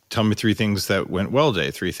 Tell me 3 things that went well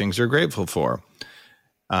today, 3 things you're grateful for.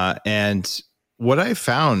 And what I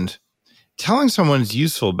found, telling someone is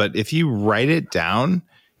useful, but if you write it down,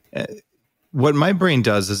 what my brain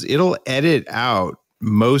does is it'll edit out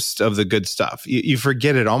most of the good stuff. You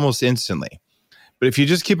forget it almost instantly. But if you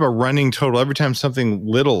just keep a running total, every time something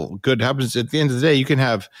little good happens, at the end of the day, you can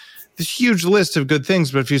have this huge list of good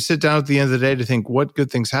things. But if you sit down at the end of the day to think what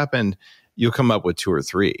good things happened, you'll come up with 2 or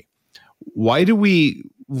 3. Why do we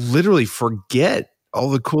literally forget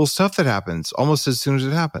all the cool stuff that happens almost as soon as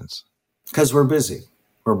it happens? Because we're busy.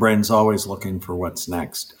 Our brain's always looking for what's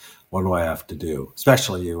next. What do I have to do?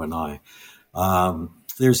 Especially you and I.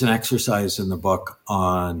 There's an exercise in the book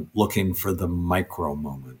on looking for the micro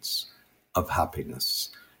moments of happiness.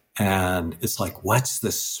 And it's like, what's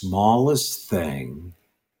the smallest thing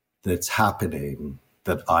that's happening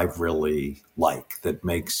that I really like, that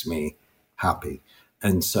makes me happy?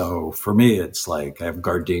 And so for me, it's like I have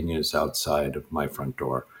gardenias outside of my front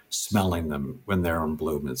door. Smelling them when they're in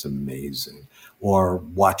bloom is amazing. Or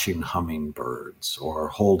watching hummingbirds, or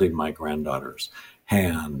holding my granddaughter's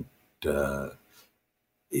hand.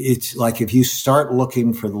 It's like if you start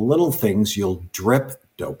looking for the little things, you'll drip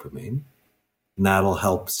dopamine. And that'll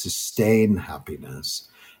help sustain happiness.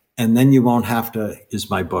 And then you won't have to, is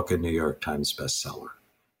my book a New York Times bestseller,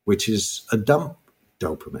 which is a dump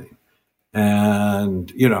dopamine. And,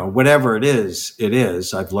 whatever it is, it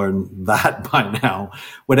is. I've learned that by now.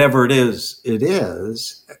 Whatever it is, it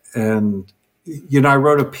is. And, I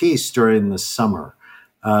wrote a piece during the summer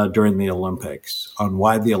during the Olympics on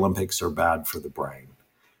why the Olympics are bad for the brain.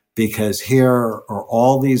 Because here are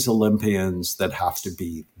all these Olympians that have to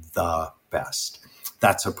be the best.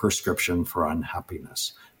 That's a prescription for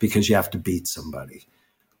unhappiness because you have to beat somebody.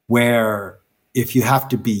 Where if you have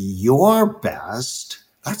to be your best,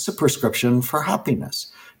 that's a prescription for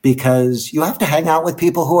happiness because you have to hang out with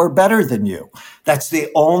people who are better than you. That's the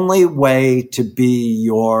only way to be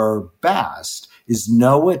your best is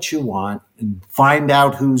know what you want and find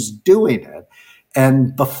out who's doing it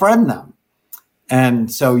and befriend them.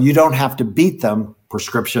 And so you don't have to beat them,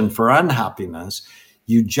 prescription for unhappiness.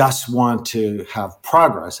 You just want to have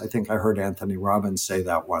progress. I think I heard Anthony Robbins say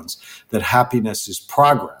that once, that happiness is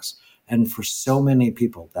progress. And for so many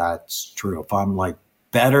people, that's true. If I'm like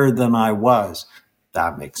better than I was,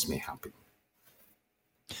 that makes me happy.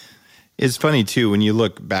 It's funny, too, when you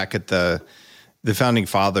look back at the founding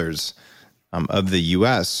fathers of the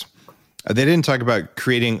U.S., they didn't talk about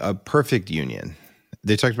creating a perfect union.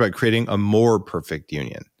 They talked about creating a more perfect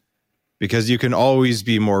union because you can always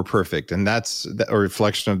be more perfect. And that's a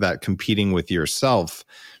reflection of that competing with yourself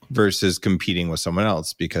versus competing with someone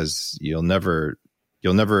else because you'll never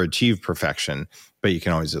achieve perfection, but you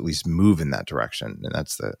can always at least move in that direction. And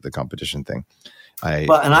that's the competition thing.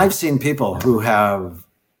 And I've seen people who have,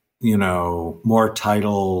 more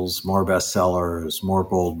titles, more bestsellers, more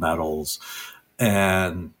gold medals,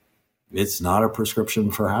 and it's not a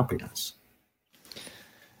prescription for happiness.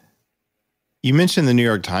 You mentioned the New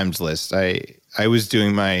York Times list. I was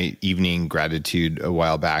doing my evening gratitude a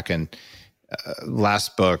while back, and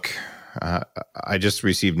last book, I just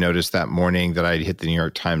received notice that morning that I'd hit the New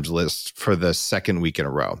York Times list for the second week in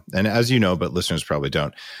a row. And as you know, but listeners probably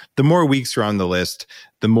don't, the more weeks you're on the list,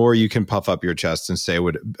 the more you can puff up your chest and say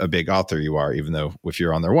what a big author you are, even though if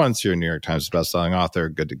you're on there once, you're a New York Times bestselling author,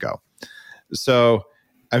 good to go. So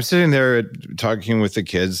I'm sitting there talking with the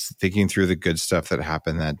kids, thinking through the good stuff that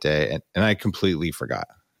happened that day, and I completely forgot.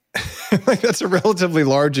 Like that's a relatively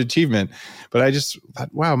large achievement, but I just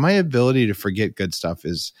thought, wow, my ability to forget good stuff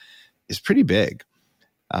is pretty big.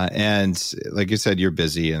 And like you said, you're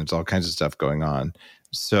busy and it's all kinds of stuff going on.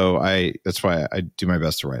 So that's why I do my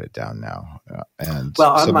best to write it down now.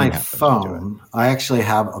 On my phone, I actually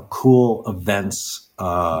have a cool events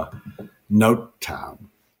note tab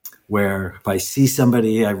where if I see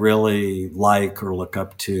somebody I really like or look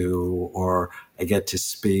up to, or I get to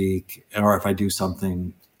speak, or if I do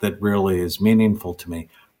something that really is meaningful to me,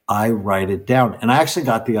 I write it down. And I actually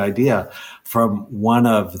got the idea from one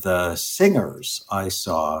of the singers I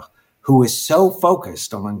saw who was so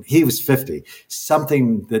focused on, he was 50,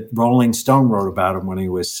 something that Rolling Stone wrote about him when he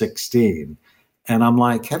was 16. And I'm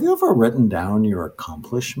like, have you ever written down your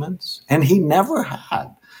accomplishments? And he never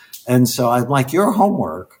had. And so I'm like, your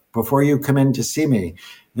homework before you come in to see me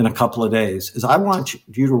in a couple of days is I want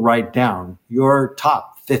you to write down your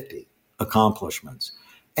top 50 accomplishments.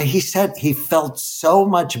 And he said he felt so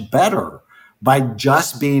much better by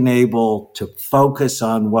just being able to focus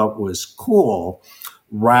on what was cool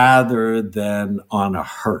rather than on a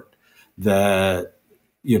hurt that,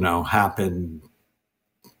 happened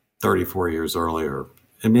 34 years earlier.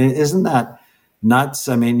 I mean, isn't that nuts?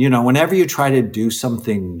 I mean, whenever you try to do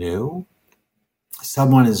something new,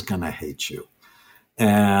 someone is going to hate you.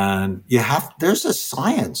 And there's a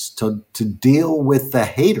science to deal with the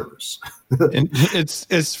haters. And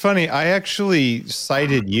it's funny. I actually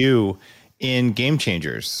cited you in Game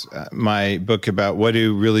Changers, my book about what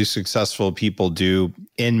do really successful people do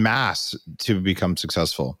en masse to become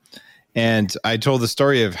successful. And I told the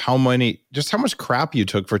story of how much crap you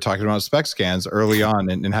took for talking about spec scans early on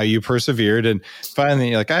and how you persevered. And finally,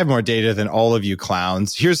 you're like, I have more data than all of you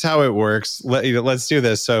clowns. Here's how it works. Let's do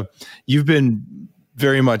this. So you've been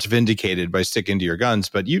very much vindicated by sticking to your guns,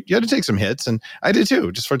 but you had to take some hits. And I did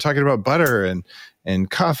too, just for talking about butter and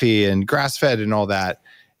coffee and grass-fed and all that.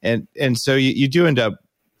 And so you do end up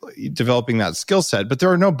developing that skill set, but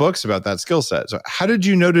there are no books about that skill set. So how did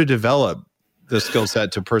you know to develop the skill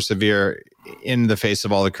set to persevere in the face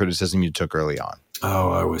of all the criticism you took early on?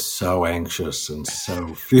 Oh, I was so anxious and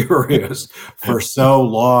so furious for so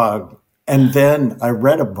long. And then I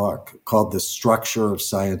read a book called The Structure of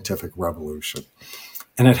Scientific Revolution,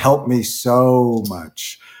 and it helped me so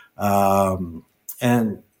much.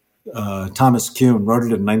 Thomas Kuhn wrote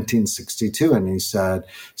it in 1962, and he said,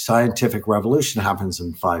 scientific revolution happens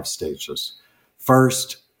in 5 stages.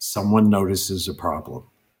 First, someone notices a problem.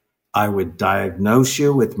 I would diagnose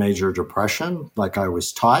you with major depression, like I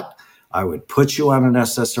was taught. I would put you on an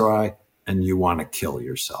SSRI, and you want to kill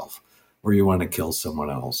yourself, or you want to kill someone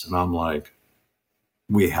else. And I'm like,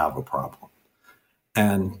 we have a problem.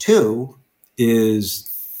 And 2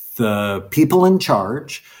 is the people in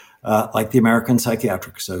charge, like the American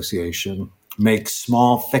Psychiatric Association, make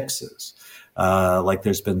small fixes. Like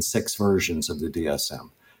there's been 6 versions of the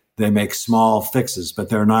DSM. They make small fixes, but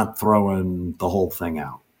they're not throwing the whole thing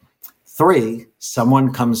out. 3,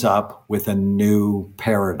 someone comes up with a new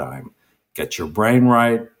paradigm. Get your brain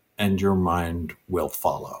right and your mind will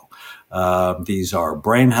follow. These are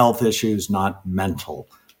brain health issues, not mental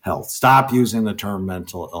health. Stop using the term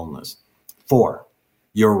mental illness. 4,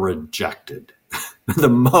 you're rejected.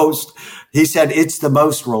 He said it's the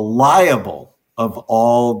most reliable of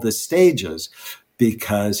all the stages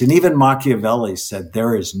because, and even Machiavelli said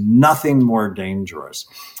there is nothing more dangerous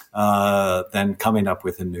than coming up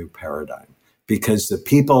with a new paradigm, because the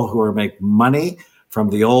people who are making money from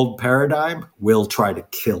the old paradigm will try to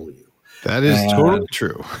kill you. That is totally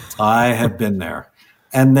true. I have been there.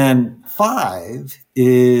 And then 5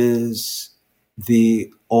 is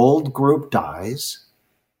the old group dies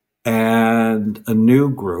and a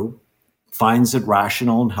new group finds it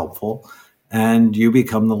rational and helpful, and you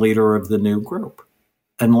become the leader of the new group.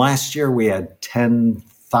 And last year we had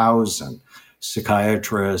 10,000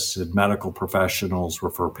 psychiatrists and medical professionals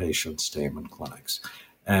refer patients to Amen clinics.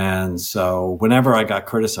 And so whenever I got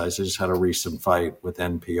criticized, I just had a recent fight with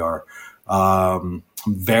NPR. I'm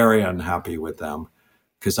very unhappy with them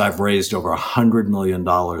because I've raised over $100 million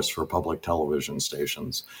for public television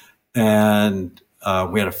stations. And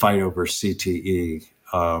we had a fight over CTE.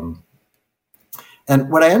 And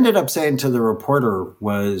what I ended up saying to the reporter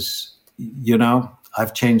was,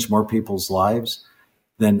 I've changed more people's lives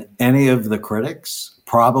than any of the critics,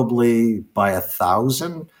 probably by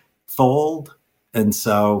 1,000-fold. And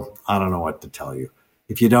so I don't know what to tell you.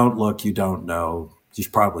 If you don't look, you don't know. You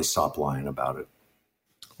should probably stop lying about it.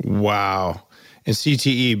 Wow. And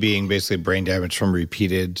CTE being basically brain damage from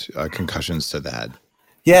repeated concussions to that.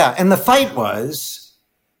 Yeah. And the fight was,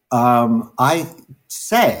 I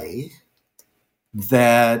say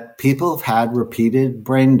that people have had repeated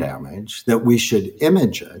brain damage, that we should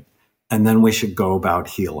image it, and then we should go about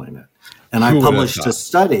healing it. And I published a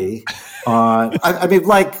study on,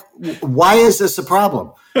 why is this a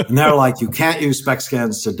problem? And they're like, you can't use SPECT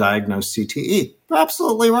scans to diagnose CTE. They're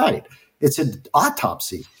absolutely right. It's an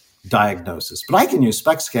autopsy diagnosis. But I can use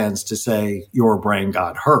SPECT scans to say your brain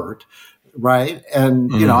got hurt, right?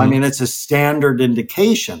 And, it's a standard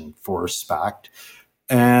indication for SPECT.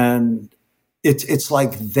 And it's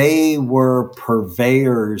like they were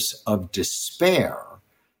purveyors of despair.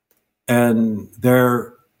 And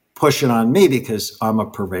they're pushing on me because I'm a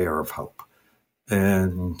purveyor of hope.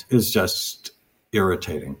 And it's just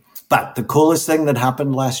irritating. But the coolest thing that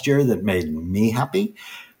happened last year that made me happy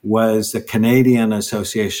was the Canadian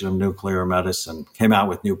Association of Nuclear Medicine came out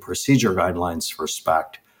with new procedure guidelines for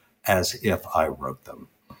SPECT as if I wrote them.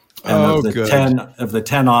 And of the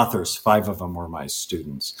 10 authors, 5 of them were my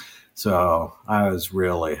students. So I was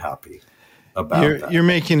really happy about that. You're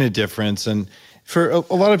making a difference. And for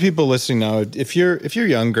a lot of people listening now, if you're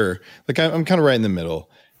younger, like I'm kind of right in the middle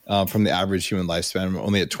from the average human lifespan. I'm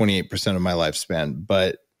only at 28% of my lifespan.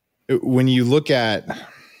 But when you look at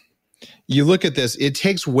this, it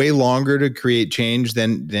takes way longer to create change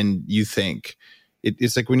than you think.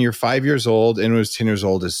 It's like when you're 5 years old and when was 10 years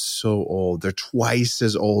old is so old. They're twice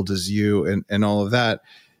as old as you and all of that.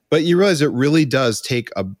 But you realize it really does take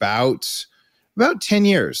about 10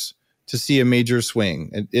 years to see a major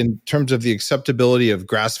swing in terms of the acceptability of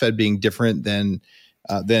grass-fed being different than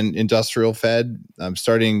industrial fed.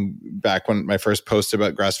 Starting back when my first post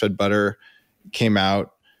about grass-fed butter came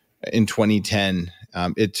out in 2010,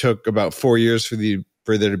 it took about 4 years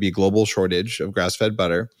for there to be a global shortage of grass-fed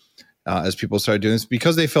butter as people started doing this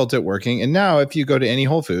because they felt it working. And now if you go to any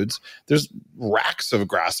Whole Foods, there's racks of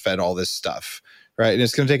grass-fed all this stuff. Right. And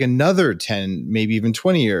it's going to take another 10, maybe even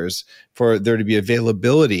 20 years for there to be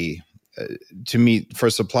availability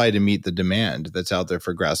for supply to meet the demand that's out there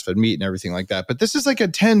for grass-fed meat and everything like that. But this is like a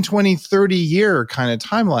 10, 20, 30 year kind of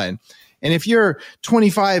timeline. And if you're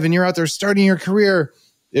 25 and you're out there starting your career,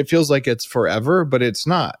 it feels like it's forever, but it's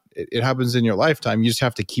not. It happens in your lifetime. You just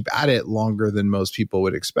have to keep at it longer than most people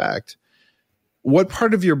would expect. What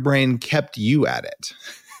part of your brain kept you at it?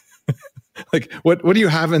 Like, what do you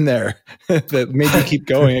have in there that made you keep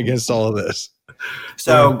going against all of this?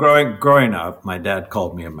 So growing up, my dad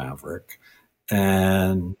called me a maverick,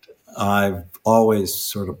 and I've always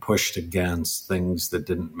sort of pushed against things that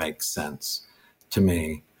didn't make sense to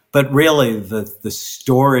me. But really, the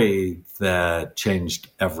story that changed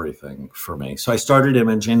everything for me. So I started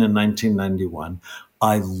imaging in 1991.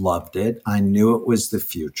 I loved it. I knew it was the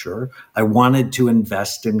future. I wanted to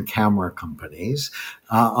invest in camera companies.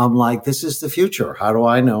 I'm like, this is the future. How do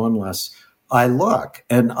I know unless I look.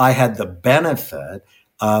 And I had the benefit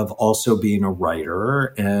of also being a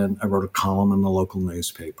writer, and I wrote a column in the local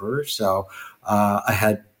newspaper. So I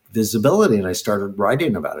had visibility, and I started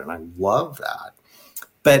writing about it, and I love that.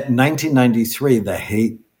 But in 1993, the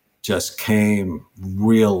hate just came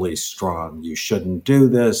really strong. You shouldn't do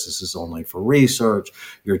this. This is only for research.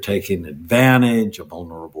 You're taking advantage of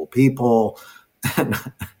vulnerable people. And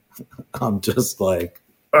I'm just like,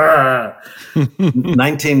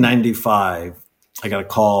 1995, I got a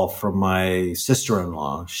call from my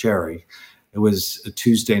sister-in-law, Sherry. It was a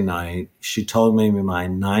Tuesday night. She told me my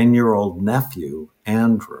 9-year-old nephew,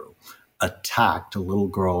 Andrew, attacked a little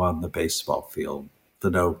girl on the baseball field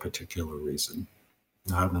for no particular reason.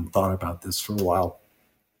 I haven't thought about this for a while.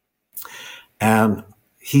 And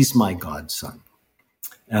he's my godson.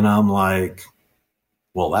 And I'm like,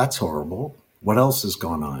 well, that's horrible. What else is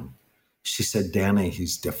going on? She said, Danny,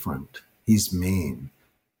 he's different. He's mean.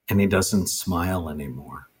 And he doesn't smile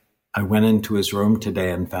anymore. I went into his room today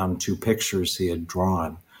and found 2 pictures he had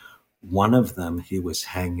drawn. One of them, he was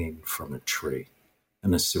hanging from a tree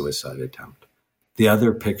in a suicide attempt. The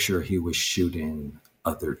other picture, he was shooting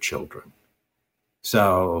other children.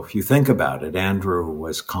 So if you think about it, Andrew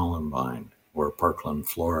was Columbine or Parkland,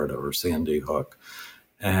 Florida, or Sandy Hook.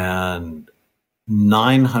 And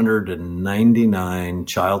 999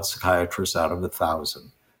 child psychiatrists out of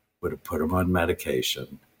 1,000 would have put him on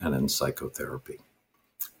medication and in psychotherapy.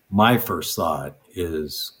 My first thought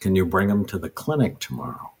is, can you bring him to the clinic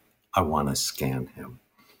tomorrow? I want to scan him.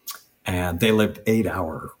 And they lived 8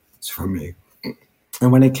 hours from me.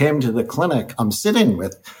 And when he came to the clinic, I'm sitting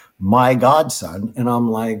with my godson, and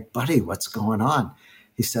I'm like, buddy, what's going on?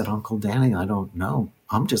 He said, Uncle Danny, I don't know.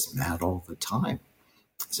 I'm just mad all the time.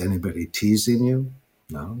 Is anybody teasing you?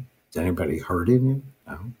 No. Is anybody hurting you?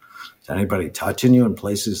 No. Is anybody touching you in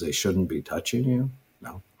places they shouldn't be touching you?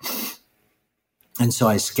 No. And so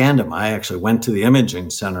I scanned him. I actually went to the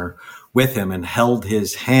imaging center with him and held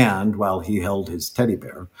his hand while he held his teddy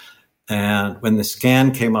bear. And when the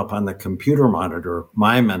scan came up on the computer monitor,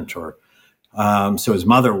 my mentor, so his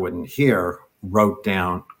mother wouldn't hear, wrote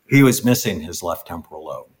down, he was missing his left temporal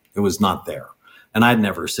lobe. It was not there. And I'd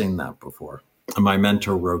never seen that before. And my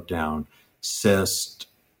mentor wrote down cyst,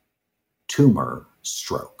 tumor,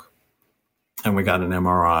 stroke. And we got an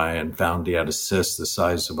MRI and found he had a cyst the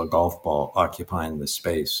size of a golf ball occupying the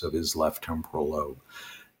space of his left temporal lobe.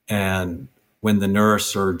 And when the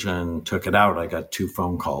neurosurgeon took it out, I got 2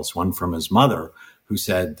 phone calls, one from his mother, who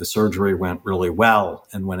said the surgery went really well.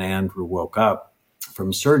 And when Andrew woke up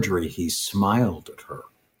from surgery, he smiled at her.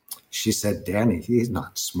 She said, Danny, he's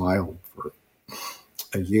not smiled for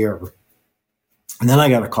a year. And then I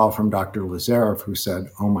got a call from Dr. Lazarev, who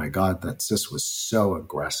said, oh my God, that cyst was so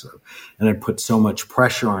aggressive. And it put so much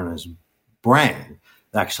pressure on his brain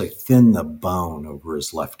that actually thinned the bone over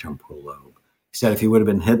his left temporal lobe. He said if he would have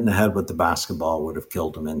been hit in the head with the basketball, it would have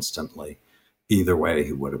killed him instantly. Either way,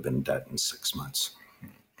 he would have been dead in 6 months.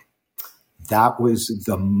 That was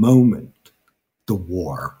the moment the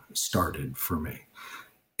war started for me.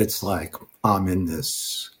 It's like, I'm in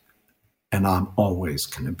this, and I'm always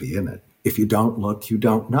going to be in it. If you don't look, you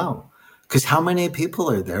don't know. Because how many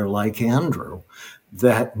people are there like Andrew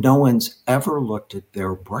that no one's ever looked at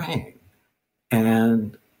their brain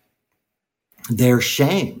and they're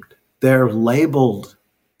shamed? They're labeled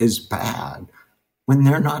as bad when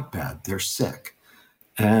they're not bad. They're sick.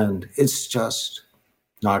 And it's just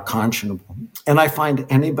not conscionable. And I find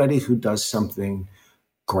anybody who does something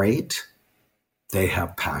great, they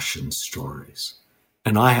have passion stories.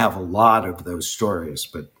 And I have a lot of those stories,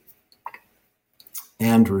 but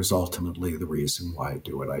Andrew is ultimately the reason why I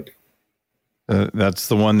do what I do. That's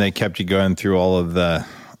the one that kept you going through all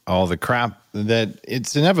the crap that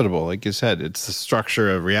it's inevitable. Like you said, it's the structure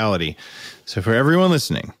of reality. So for everyone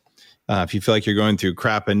listening, if you feel like you're going through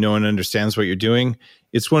crap and no one understands what you're doing,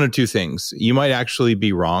 it's one of 2 things. You might actually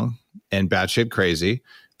be wrong and batshit crazy.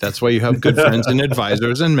 That's why you have good friends and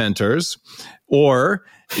advisors and mentors. Or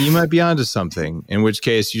you might be onto something, in which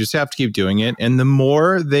case you just have to keep doing it. And the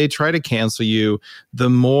more they try to cancel you, the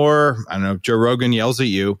more, I don't know, Joe Rogan yells at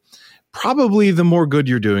you, probably the more good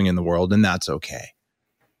you're doing in the world. And that's okay.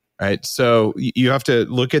 Right. So you have to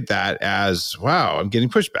look at that as, wow, I'm getting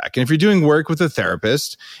pushback. And if you're doing work with a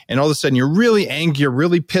therapist and all of a sudden you're really angry, you're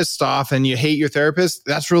really pissed off and you hate your therapist,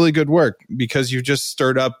 that's really good work because you just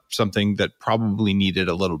stirred up something that probably needed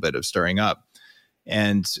a little bit of stirring up.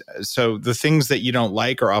 And so the things that you don't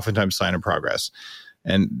like are oftentimes sign of progress.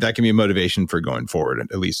 And that can be a motivation for going forward,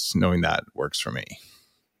 at least knowing that works for me.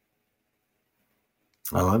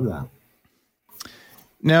 I love that.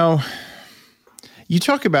 Now, you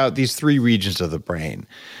talk about these 3 regions of the brain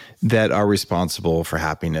that are responsible for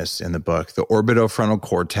happiness in the book: the orbitofrontal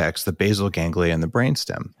cortex, the basal ganglia, and the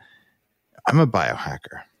brainstem. I'm a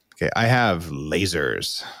biohacker. Okay, I have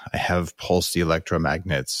lasers. I have pulsed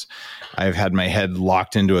electromagnets. I've had my head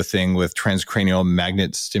locked into a thing with transcranial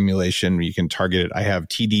magnet stimulation. You can target it. I have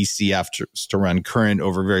TDCF to run current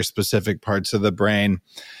over very specific parts of the brain.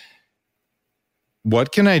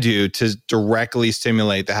 What can I do to directly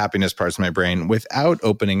stimulate the happiness parts of my brain without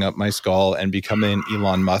opening up my skull and becoming an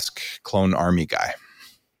Elon Musk clone army guy?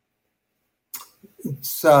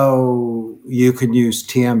 So you can use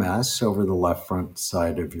TMS over the left front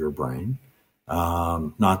side of your brain,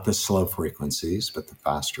 not the slow frequencies, but the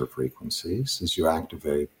faster frequencies. As you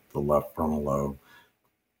activate the left frontal lobe,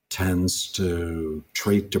 tends to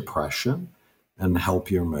treat depression and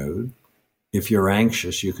help your mood. If you're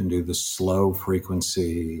anxious, you can do the slow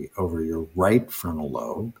frequency over your right frontal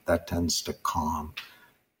lobe. That tends to calm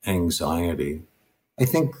anxiety. I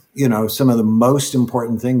think, some of the most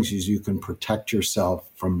important things is you can protect yourself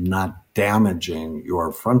from not damaging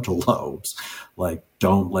your frontal lobes. Like,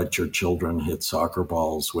 don't let your children hit soccer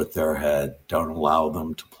balls with their head. Don't allow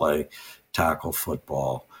them to play tackle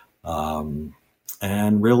football. And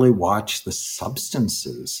really watch the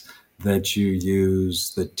substances that you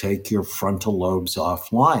use that take your frontal lobes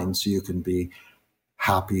offline so you can be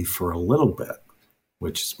happy for a little bit,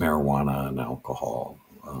 which is marijuana and alcohol,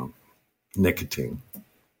 nicotine.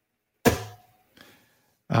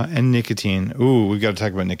 And nicotine. Ooh, we've got to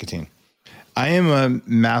talk about nicotine. I am a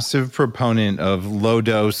massive proponent of low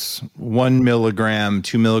dose, 1 milligram,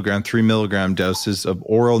 2 milligram, 3 milligram doses of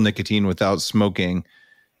oral nicotine without smoking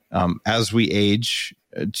as we age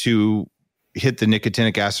to hit the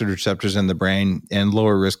nicotinic acid receptors in the brain and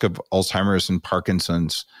lower risk of Alzheimer's and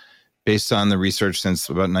Parkinson's, based on the research since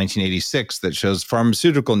about 1986 that shows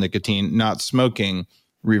pharmaceutical nicotine, not smoking,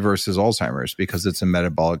 reverses Alzheimer's because it's a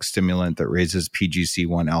metabolic stimulant that raises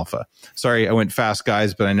PGC1 alpha. Sorry, I went fast,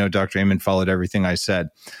 guys, but I know Dr. Amen followed everything I said.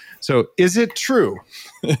 So is it true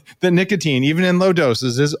that nicotine, even in low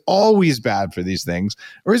doses, is always bad for these things,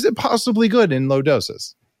 or is it possibly good in low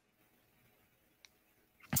doses?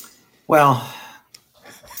 Well,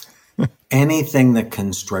 anything that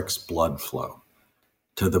constricts blood flow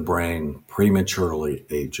to the brain prematurely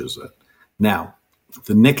ages it. Now,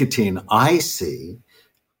 the nicotine I see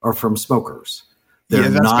are from smokers. They're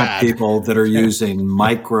not bad. People that are using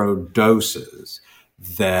micro doses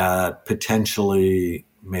that potentially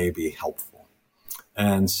may be helpful.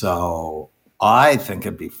 And so I think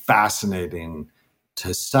it'd be fascinating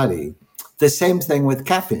to study the same thing with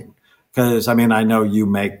caffeine. Because, I know you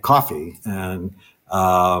make coffee, and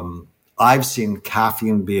I've seen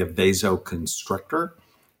caffeine be a vasoconstrictor,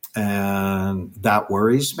 and that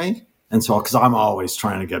worries me. And so, because I'm always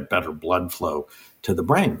trying to get better blood flow to the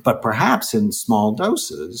brain. But perhaps in small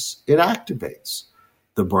doses, it activates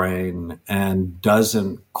the brain and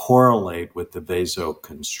doesn't correlate with the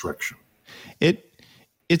vasoconstriction.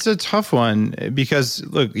 It's a tough one because,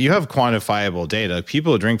 look, you have quantifiable data.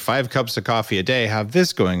 People who drink 5 cups of coffee a day have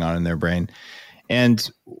this going on in their brain. And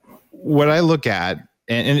what I look at,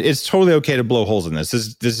 and it's totally okay to blow holes in this.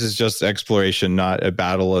 This is just exploration, not a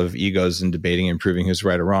battle of egos and debating and proving who's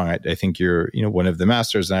right or wrong. I think you're one of the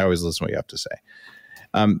masters, and I always listen to what you have to say.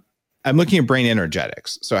 I'm looking at brain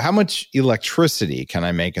energetics. So how much electricity can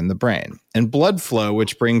I make in the brain? And blood flow,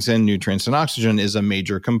 which brings in nutrients and oxygen, is a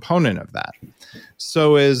major component of that.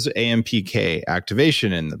 So is AMPK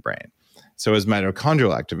activation in the brain. So is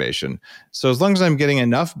mitochondrial activation. So as long as I'm getting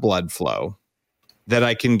enough blood flow that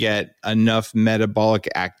I can get enough metabolic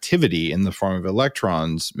activity in the form of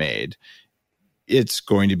electrons made, it's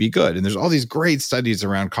going to be good. And there's all these great studies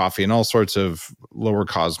around coffee and all sorts of lower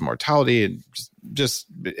cause mortality and just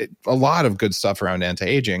a lot of good stuff around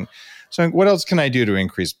anti-aging. So what else can I do to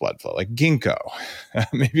increase blood flow? Like ginkgo,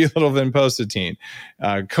 maybe a little vinpocetine,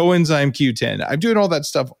 coenzyme Q10. I'm doing all that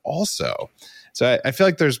stuff also. So I feel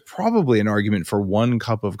like there's probably an argument for 1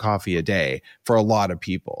 cup of coffee a day for a lot of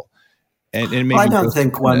people. And maybe I don't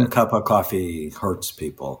think 1 cup of coffee hurts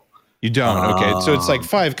people. You don't? Okay. So it's like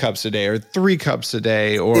 5 cups a day or 3 cups a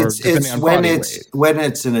day, or depending on body weight. When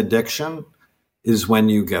it's an addiction is when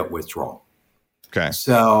you get withdrawal. Okay.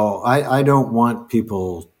 So I don't want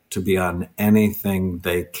people to be on anything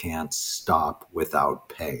they can't stop without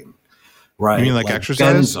pain. Right. You mean like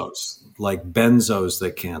exercise? Benzos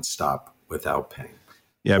that can't stop without pain.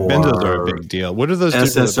 Yeah, benzos are a big deal. What are those?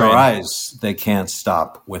 SSRIs, they can't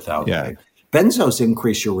stop without pain. Benzos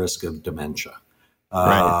increase your risk of dementia.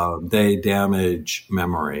 Right. They damage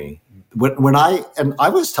memory. When I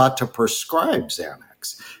was taught to prescribe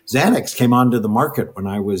Xanax. Xanax came onto the market when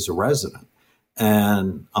I was a resident.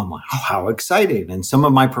 And I'm like, oh, how exciting. And some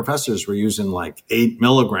of my professors were using like 8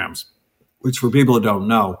 milligrams, which for people who don't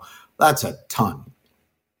know, that's a ton.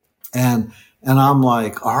 And I'm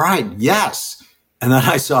like, all right, yes. And then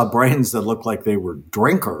I saw brains that looked like they were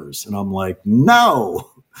drinkers. And I'm like, no,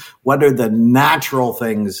 what are the natural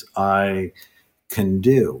things I can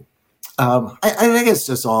do? I think it's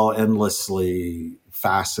just all endlessly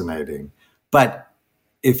fascinating. But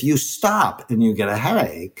if you stop and you get a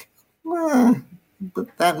headache,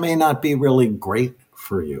 but that may not be really great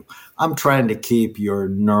for you. I'm trying to keep your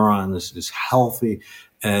neurons as healthy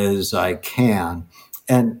as I can.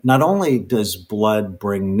 And not only does blood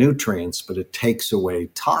bring nutrients, but it takes away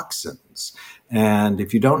toxins. And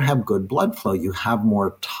if you don't have good blood flow, you have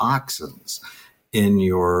more toxins in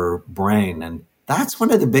your brain. And that's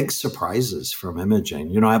one of the big surprises from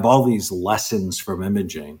imaging. I have all these lessons from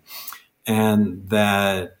imaging, and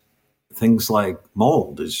that things like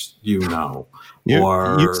mold, as you've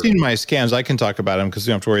seen my scans. I can talk about them because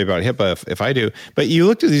you don't have to worry about HIPAA if I do. But you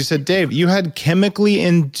looked at these, you said, Dave, you had chemically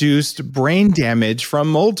induced brain damage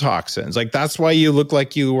from mold toxins. Like, that's why you look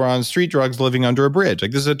like you were on street drugs living under a bridge.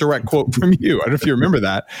 Like, this is a direct quote from you. I don't know if you remember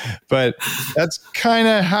that, but that's kind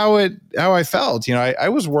of how I felt. I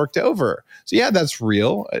was worked over. So yeah, that's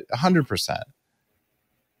real, 100%.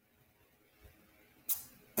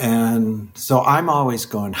 And so I'm always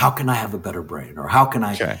going, how can I have a better brain? Or how can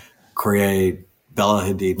I create Bella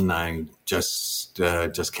Hadid? And I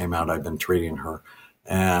just came out. I've been treating her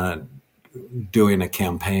and doing a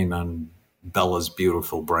campaign on Bella's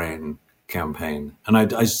Beautiful Brain campaign. And I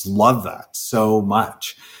just love that so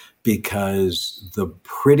much, because the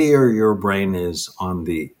prettier your brain is on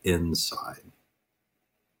the inside,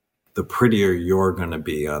 the prettier you're going to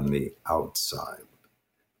be on the outside.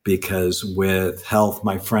 Because with health,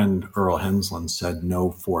 my friend Earl Hensland said, no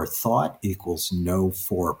forethought equals no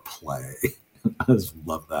foreplay. I just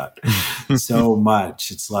love that so much.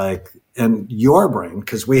 It's like, and your brain,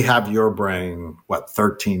 because we have your brain,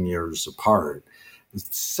 13 years apart, is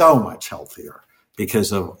so much healthier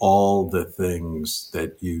because of all the things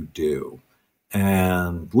that you do.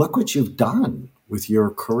 And look what you've done with your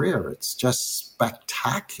career. It's just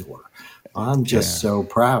spectacular. I'm just so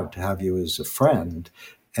proud to have you as a friend.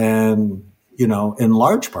 And, in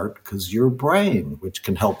large part because your brain, which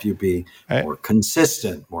can help you be more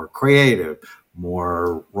consistent, more creative,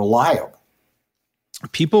 more reliable.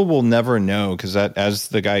 People will never know, because as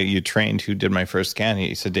the guy you trained who did my first scan,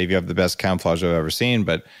 he said, Dave, you have the best camouflage I've ever seen.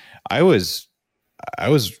 But I was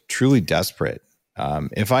truly desperate.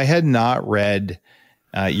 If I had not read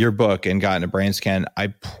your book and gotten a brain scan, I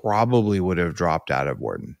probably would have dropped out of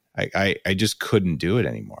Wharton. I just couldn't do it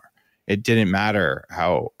anymore. It didn't matter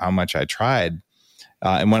how much I tried.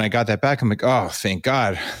 And when I got that back, I'm like, oh, thank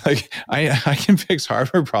God. Like, I can fix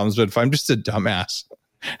hardware problems, but if I'm just a dumbass,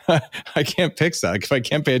 I can't fix that. Like, if I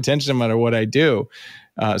can't pay attention no matter what I do.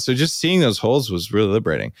 So just seeing those holes was really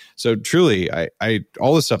liberating. So truly, I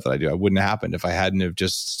all the stuff that I do, I wouldn't have happened if I hadn't have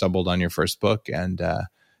just stumbled on your first book and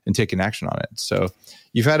taken action on it. So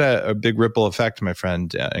you've had a big ripple effect, my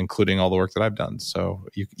friend, including all the work that I've done. So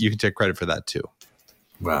you can take credit for that too.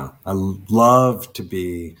 Well, I love to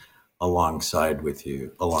be alongside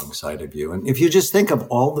of you. And if you just think of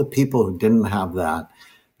all the people who didn't have that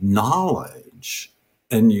knowledge,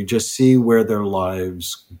 and you just see where their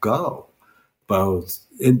lives go,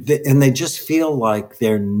 and they just feel like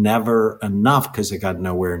they're never enough because they got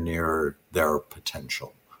nowhere near their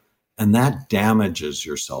potential. And that damages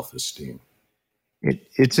your self-esteem.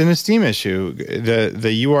 It's an esteem issue.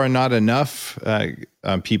 The you are not enough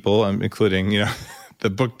people, including, the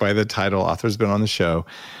book by the title author's been on the show.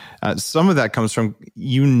 Some of that comes from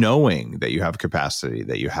you knowing that you have capacity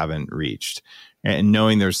that you haven't reached, and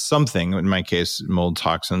knowing there's something, in my case, mold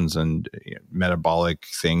toxins and metabolic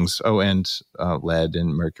things. Oh, and lead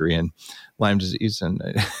and mercury and Lyme disease and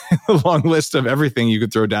a long list of everything you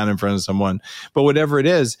could throw down in front of someone. But whatever it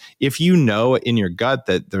is, if you know in your gut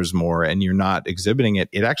that there's more and you're not exhibiting it,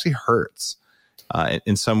 it actually hurts.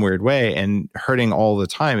 In some weird way, and hurting all the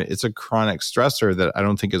time. It's a chronic stressor that I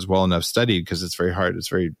don't think is well enough studied, because it's very hard. It's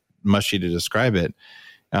very mushy to describe it.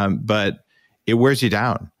 But it wears you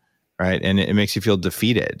down, right? And it makes you feel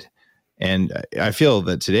defeated. And I feel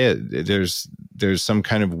that today there's some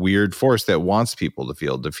kind of weird force that wants people to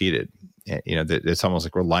feel defeated. It's almost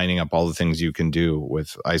like we're lining up all the things you can do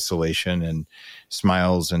with isolation and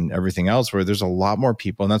smiles and everything else, where there's a lot more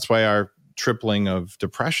people. And that's why our tripling of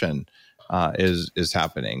depression is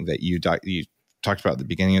happening, that you talked about at the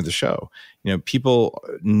beginning of the show. People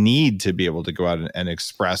need to be able to go out and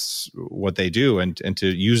express what they do and to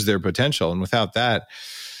use their potential. And without that,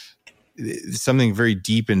 something very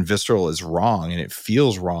deep and visceral is wrong, and it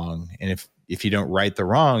feels wrong. And if you don't right the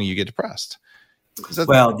wrong, you get depressed.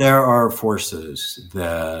 Well, there are forces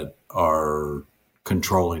that are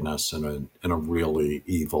controlling us in a really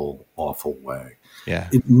evil, awful way. Yeah.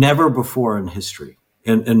 Never before in history,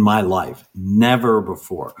 in my life, never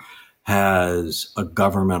before has a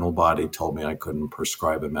governmental body told me I couldn't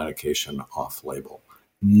prescribe a medication off label.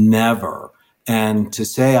 Never. And to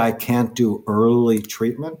say I can't do early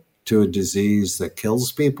treatment to a disease that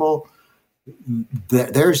kills people,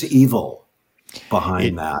 there's evil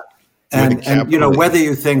behind that. And whether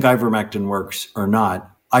you think ivermectin works or not,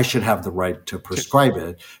 I should have the right to prescribe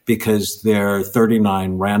it because there are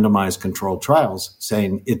 39 randomized controlled trials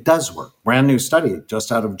saying it does work. Brand new study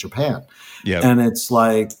just out of Japan. Yep. And it's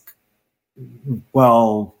like,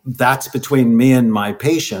 well, that's between me and my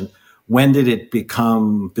patient. When did it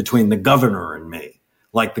become between the governor and me?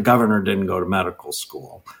 Like the governor didn't go to medical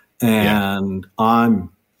school. And I'm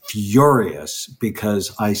furious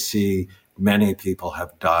because I see many people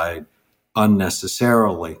have died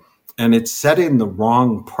unnecessarily. And it's setting the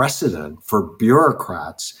wrong precedent for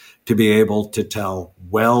bureaucrats to be able to tell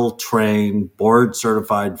well-trained,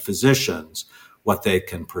 board-certified physicians what they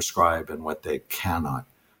can prescribe and what they cannot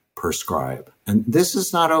prescribe. And this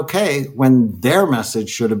is not okay when their message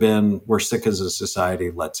should have been, we're sick as a society,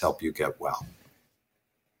 let's help you get well.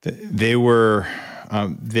 They were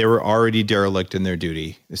already derelict in their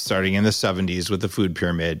duty, starting in the 70s with the food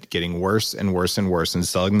pyramid, getting worse and worse and worse and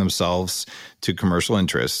selling themselves to commercial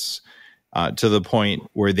interests to the point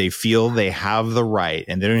where they feel they have the right,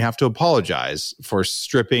 and they don't have to apologize for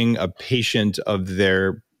stripping a patient of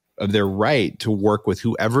their right to work with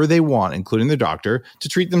whoever they want, including the doctor, to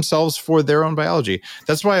treat themselves for their own biology.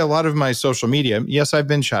 That's why a lot of my social media, yes, I've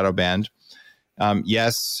been shadow banned.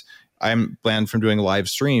 Yes, I'm banned from doing live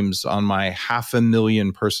streams on my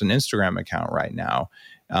 500,000 person Instagram account right now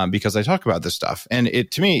because I talk about this stuff. And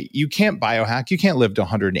to me, you can't biohack. You can't live to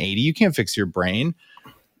 180. You can't fix your brain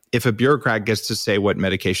if a bureaucrat gets to say what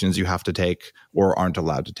medications you have to take or aren't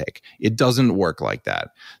allowed to take. It doesn't work like that.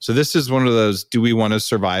 So this is one of those, do we want to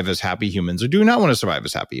survive as happy humans or do we not want to survive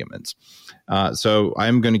as happy humans? So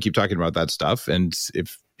I'm going to keep talking about that stuff. And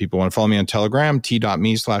if people want to follow me on Telegram,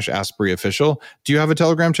 t.me/AspreyOfficial. Do you have a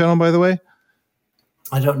Telegram channel, by the way?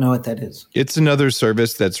 I don't know what that is. It's another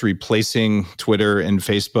service that's replacing Twitter and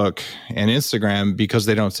Facebook and Instagram because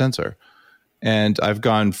they don't censor. And I've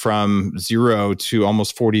gone from 0 to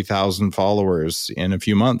almost 40,000 followers in a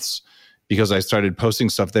few months because I started posting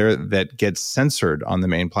stuff there that gets censored on the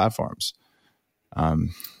main platforms.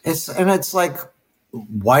 It's like,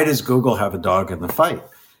 why does Google have a dog in the fight?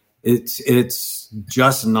 It's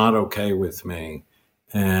just not okay with me.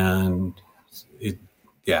 And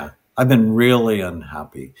I've been really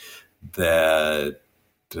unhappy that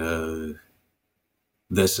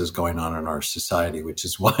this is going on in our society, which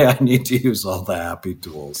is why I need to use all the happy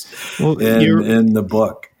tools in the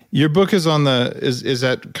book. Your book is is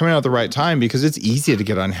at coming out at the right time because it's easy to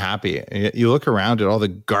get unhappy. You look around at all the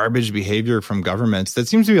garbage behavior from governments that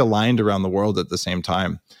seems to be aligned around the world at the same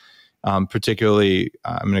time. Particularly,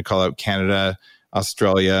 I'm going to call out Canada,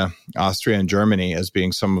 Australia, Austria, and Germany as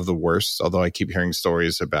being some of the worst. Although I keep hearing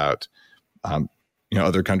stories about,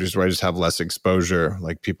 other countries where I just have less exposure.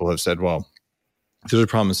 Like people have said, well, there's a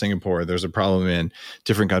problem in Singapore. There's a problem in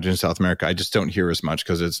different countries in South America. I just don't hear as much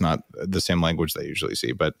because it's not the same language they usually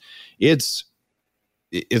see. But it's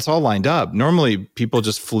all lined up. Normally, people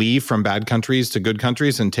just flee from bad countries to good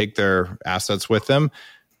countries and take their assets with them.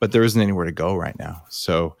 But there isn't anywhere to go right now.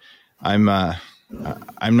 So I'm not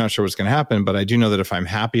sure what's going to happen, but I do know that if I'm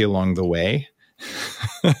happy along the way,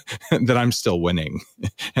 that I'm still winning.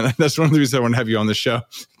 And that's one of the reasons I want to have you on the show.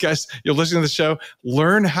 Guys, you're listening to the show.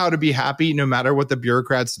 Learn how to be happy no matter what the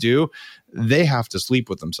bureaucrats do. They have to sleep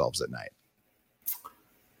with themselves at night.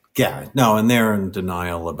 Yeah, no, and they're in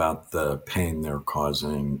denial about the pain they're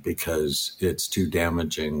causing because it's too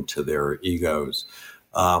damaging to their egos.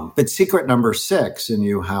 But secret number 6 in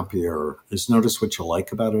You Happier is notice what you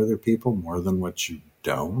like about other people more than what you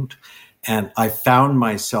don't. And I found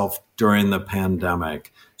myself during the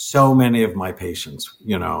pandemic, so many of my patients,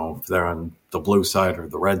 if they're on the blue side or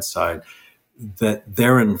the red side, that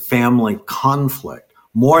they're in family conflict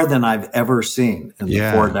more than I've ever seen in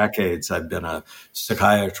the 4 decades I've been a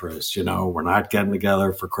psychiatrist. We're not getting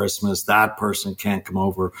together for Christmas. That person can't come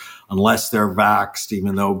over unless they're vaxxed,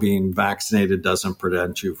 even though being vaccinated doesn't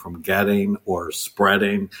prevent you from getting or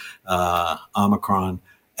spreading Omicron.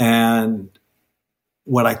 And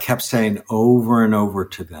what I kept saying over and over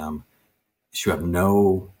to them is you have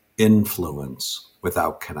no influence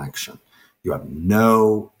without connection. You have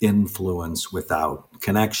no influence without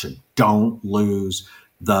connection. Don't lose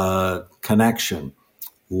the connection.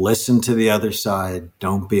 Listen to the other side.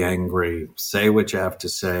 Don't be angry. Say what you have to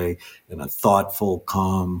say in a thoughtful,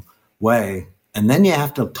 calm way. And then you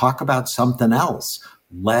have to talk about something else.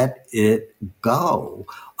 Let it go.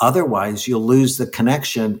 Otherwise, you'll lose the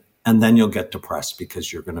connection and then you'll get depressed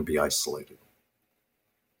because you're going to be isolated.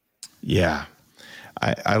 Yeah,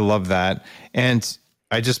 I love that. And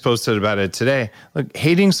I just posted about it today. Look,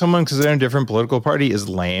 hating someone because they're in a different political party is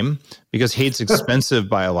lame because hate's expensive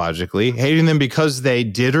biologically. Hating them because they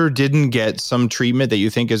did or didn't get some treatment that you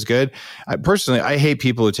think is good. Personally, I hate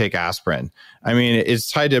people who take aspirin. I mean,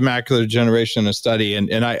 it's tied to macular degeneration in a study.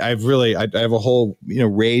 And I have a whole,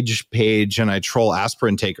 rage page and I troll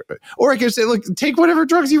aspirin taker. Or I can say, look, take whatever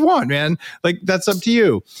drugs you want, man. Like, that's up to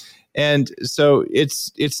you. And so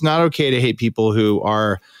it's not okay to hate people who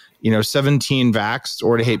are 17 vaxxed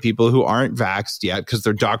or to hate people who aren't vaxxed yet because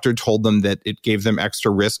their doctor told them that it gave them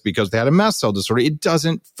extra risk because they had a mast cell disorder. It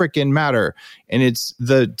doesn't freaking matter. And it's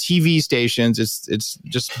the TV stations, it's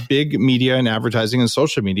just big media and advertising and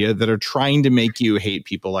social media that are trying to make you hate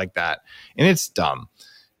people like that. And it's dumb.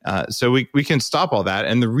 So we can stop all that.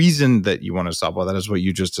 And the reason that you want to stop all that is what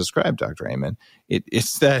you just described, Dr. Amen.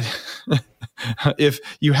 It's that if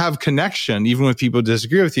you have connection, even with people who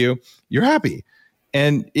disagree with you, you're happy.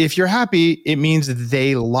 And if you're happy, it means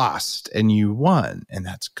they lost and you won, and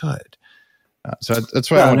that's good. So that's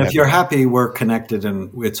why. Yeah, and if you're happy, we're connected, and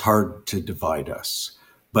it's hard to divide us.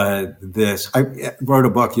 But I wrote a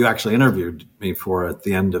book. You actually interviewed me for at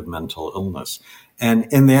the end of mental illness, and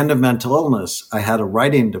in the end of mental illness, I had a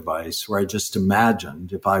writing device where I just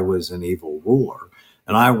imagined if I was an evil ruler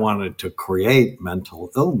and I wanted to create mental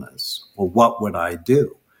illness. Well, what would I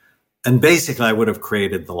do? And basically, I would have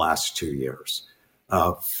created the last 2 years.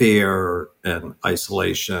 Fear and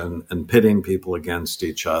isolation and pitting people against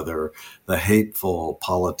each other, the hateful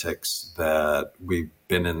politics that we've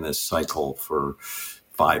been in this cycle for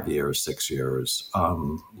 5 years, 6 years.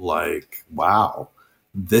 Wow,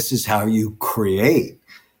 this is how you create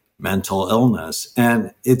mental illness.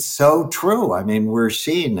 And it's so true. I mean, we're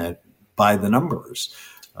seeing it by the numbers.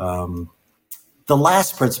 The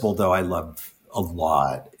last principle, though, I love a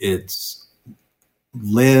lot. It's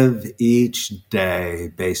live each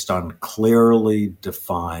day based on clearly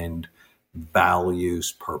defined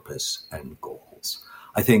values, purpose, and goals.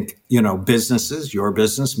 I think, businesses, your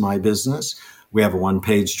business, my business, we have a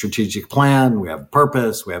one-page strategic plan, we have a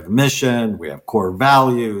purpose, we have a mission, we have core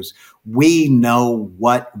values. We know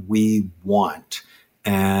what we want,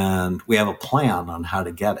 and we have a plan on how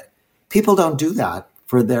to get it. People don't do that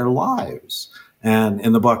for their lives. And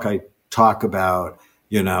in the book, I talk about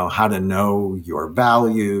how to know your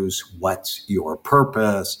values, what's your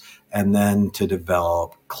purpose, and then to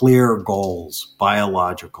develop clear goals,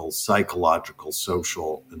 biological, psychological,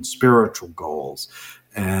 social, and spiritual goals.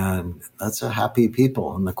 And that's a happy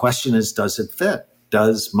people. And the question is, does it fit?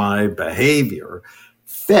 Does my behavior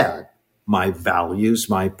fit my values,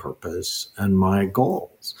 my purpose, and my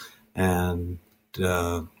goals? And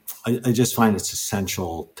I just find it's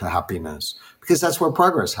essential to happiness because that's where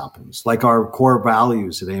progress happens. Like our core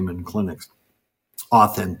values at Amen Clinics,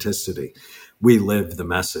 authenticity. We live the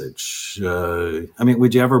message.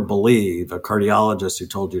 Would you ever believe a cardiologist who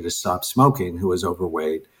told you to stop smoking who was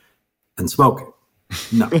overweight and smoking?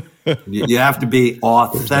 No. You have to be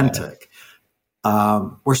authentic.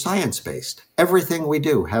 We're science-based. Everything we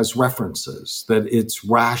do has references, that it's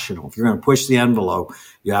rational. If you're going to push the envelope,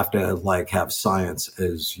 you have to have science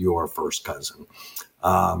as your first cousin.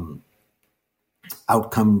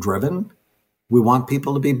 Outcome-driven. We want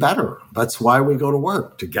people to be better. That's why we go to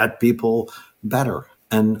work, to get people better.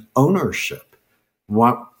 And ownership. We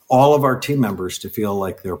want all of our team members to feel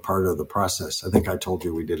like they're part of the process. I think I told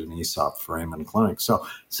you we did an ESOP for Amen Clinic. So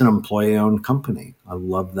it's an employee-owned company. I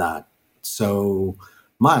love that so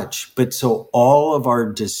much. But so all of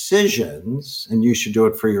our decisions, and you should do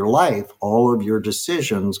it for your life, all of your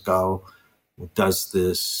decisions go, does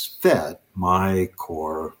this fit my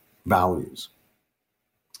core values?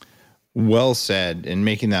 Well said. And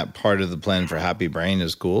making that part of the plan for Happy Brain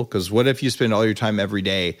is cool. Because what if you spend all your time every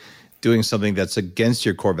day doing something that's against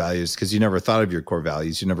your core values because you never thought of your core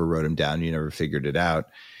values, you never wrote them down, you never figured it out?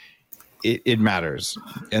 It matters.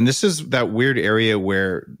 And this is that weird area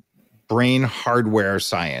where brain hardware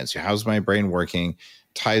science, how's my brain working,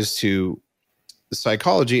 ties to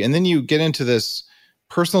psychology. And then you get into this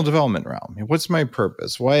personal development realm. What's my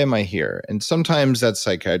purpose? Why am I here? And sometimes that's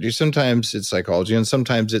psychiatry, sometimes it's psychology, and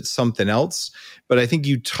sometimes it's something else. But I think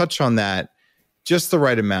you touch on that just the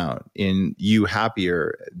right amount in You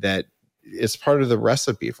Happier, that it's part of the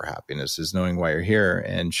recipe for happiness is knowing why you're here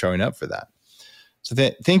and showing up for that. So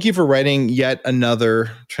thank you for writing yet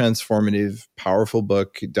another transformative, powerful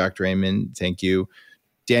book, Dr. Amen. Thank you.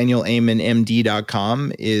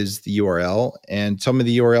 DanielAmenMD.com is the URL. And tell me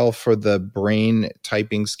the URL for the brain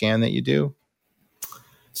typing scan that you do.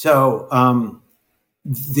 So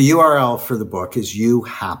the URL for the book is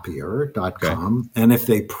youhappier.com. Okay. And if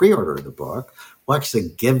they pre-order the book, we'll actually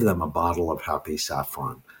give them a bottle of Happy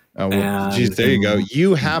Saffron. Oh, well, geez, there you go.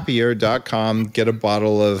 Youhappier.com. Get a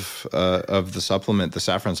bottle of the supplement, the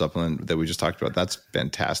saffron supplement that we just talked about. That's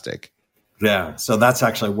fantastic. Yeah. So that's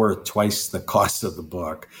actually worth twice the cost of the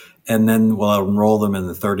book. And then we'll enroll them in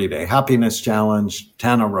the 30-day happiness challenge.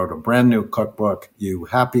 Tana wrote a brand new cookbook, You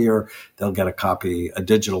Happier. They'll get a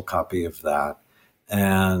digital copy of that.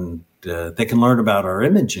 And they can learn about our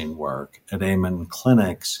imaging work at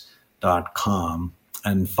amenclinics.com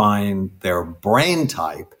and find their brain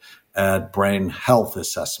type at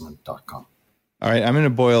brainhealthassessment.com. All right, I'm going to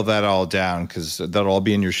boil that all down because that'll all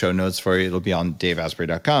be in your show notes for you. It'll be on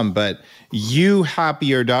daveasprey.com. But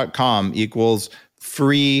youhappier.com equals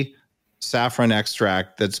free saffron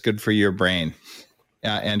extract that's good for your brain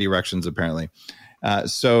and erections, apparently.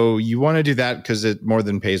 So you want to do that because it more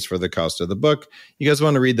than pays for the cost of the book. You guys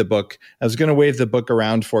want to read the book. I was going to wave the book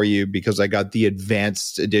around for you because I got the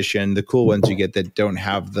advanced edition, the cool ones you get that don't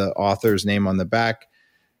have the author's name on the back,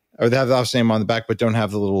 or they have the author's name on the back but don't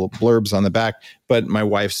have the little blurbs on the back. But my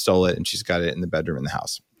wife stole it and she's got it in the bedroom in the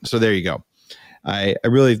house. So there you go. I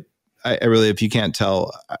really, if you can't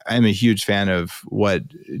tell, I'm a huge fan of what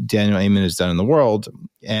Daniel Amen has done in the world.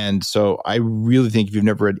 And so I really think if you've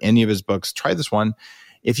never read any of his books, try this one.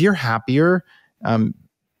 If you're happier,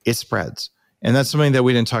 it spreads. And that's something that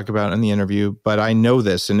we didn't talk about in the interview, but I know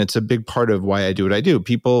this, and it's a big part of why I do what I do.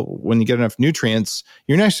 People, when you get enough nutrients,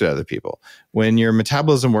 you're nicer to other people. When your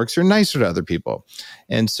metabolism works, you're nicer to other people.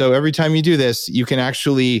 And so every time you do this, you can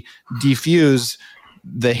actually diffuse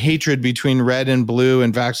the hatred between red and blue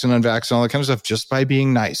and vax and unvax and all that kind of stuff just by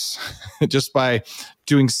being nice, just by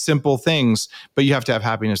doing simple things, but you have to have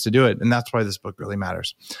happiness to do it. And that's why this book really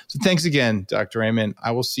matters. So thanks again, Dr. Amen. I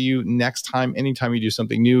will see you next time. Anytime you do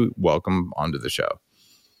something new, welcome onto the show.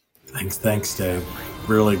 Thanks, Dave.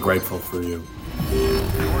 Really grateful for you.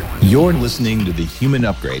 You're listening to The Human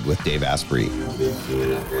Upgrade with Dave Asprey.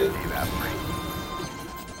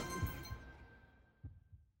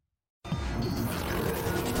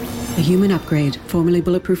 The Human Upgrade, formerly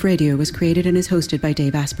Bulletproof Radio, was created and is hosted by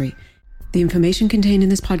Dave Asprey. The information contained in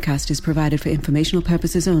this podcast is provided for informational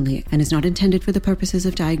purposes only and is not intended for the purposes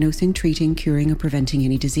of diagnosing, treating, curing, or preventing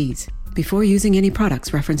any disease. Before using any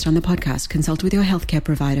products referenced on the podcast, consult with your healthcare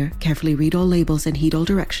provider, carefully read all labels, and heed all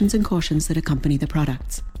directions and cautions that accompany the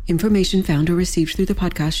products. Information found or received through the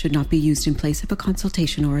podcast should not be used in place of a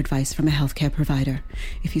consultation or advice from a healthcare provider.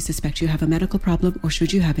 If you suspect you have a medical problem or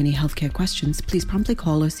should you have any healthcare questions, please promptly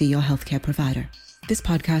call or see your healthcare provider. This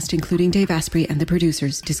podcast, including Dave Asprey and the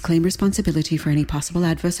producers, disclaim responsibility for any possible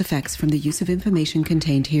adverse effects from the use of information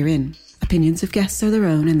contained herein. Opinions of guests are their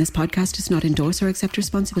own, and this podcast does not endorse or accept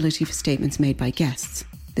responsibility for statements made by guests.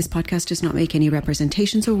 This podcast does not make any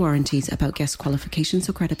representations or warranties about guest qualifications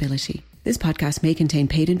or credibility. This podcast may contain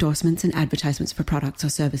paid endorsements and advertisements for products or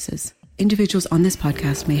services. Individuals on this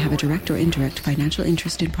podcast may have a direct or indirect financial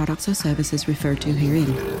interest in products or services referred to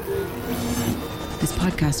herein. This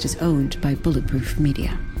podcast is owned by Bulletproof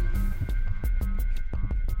Media.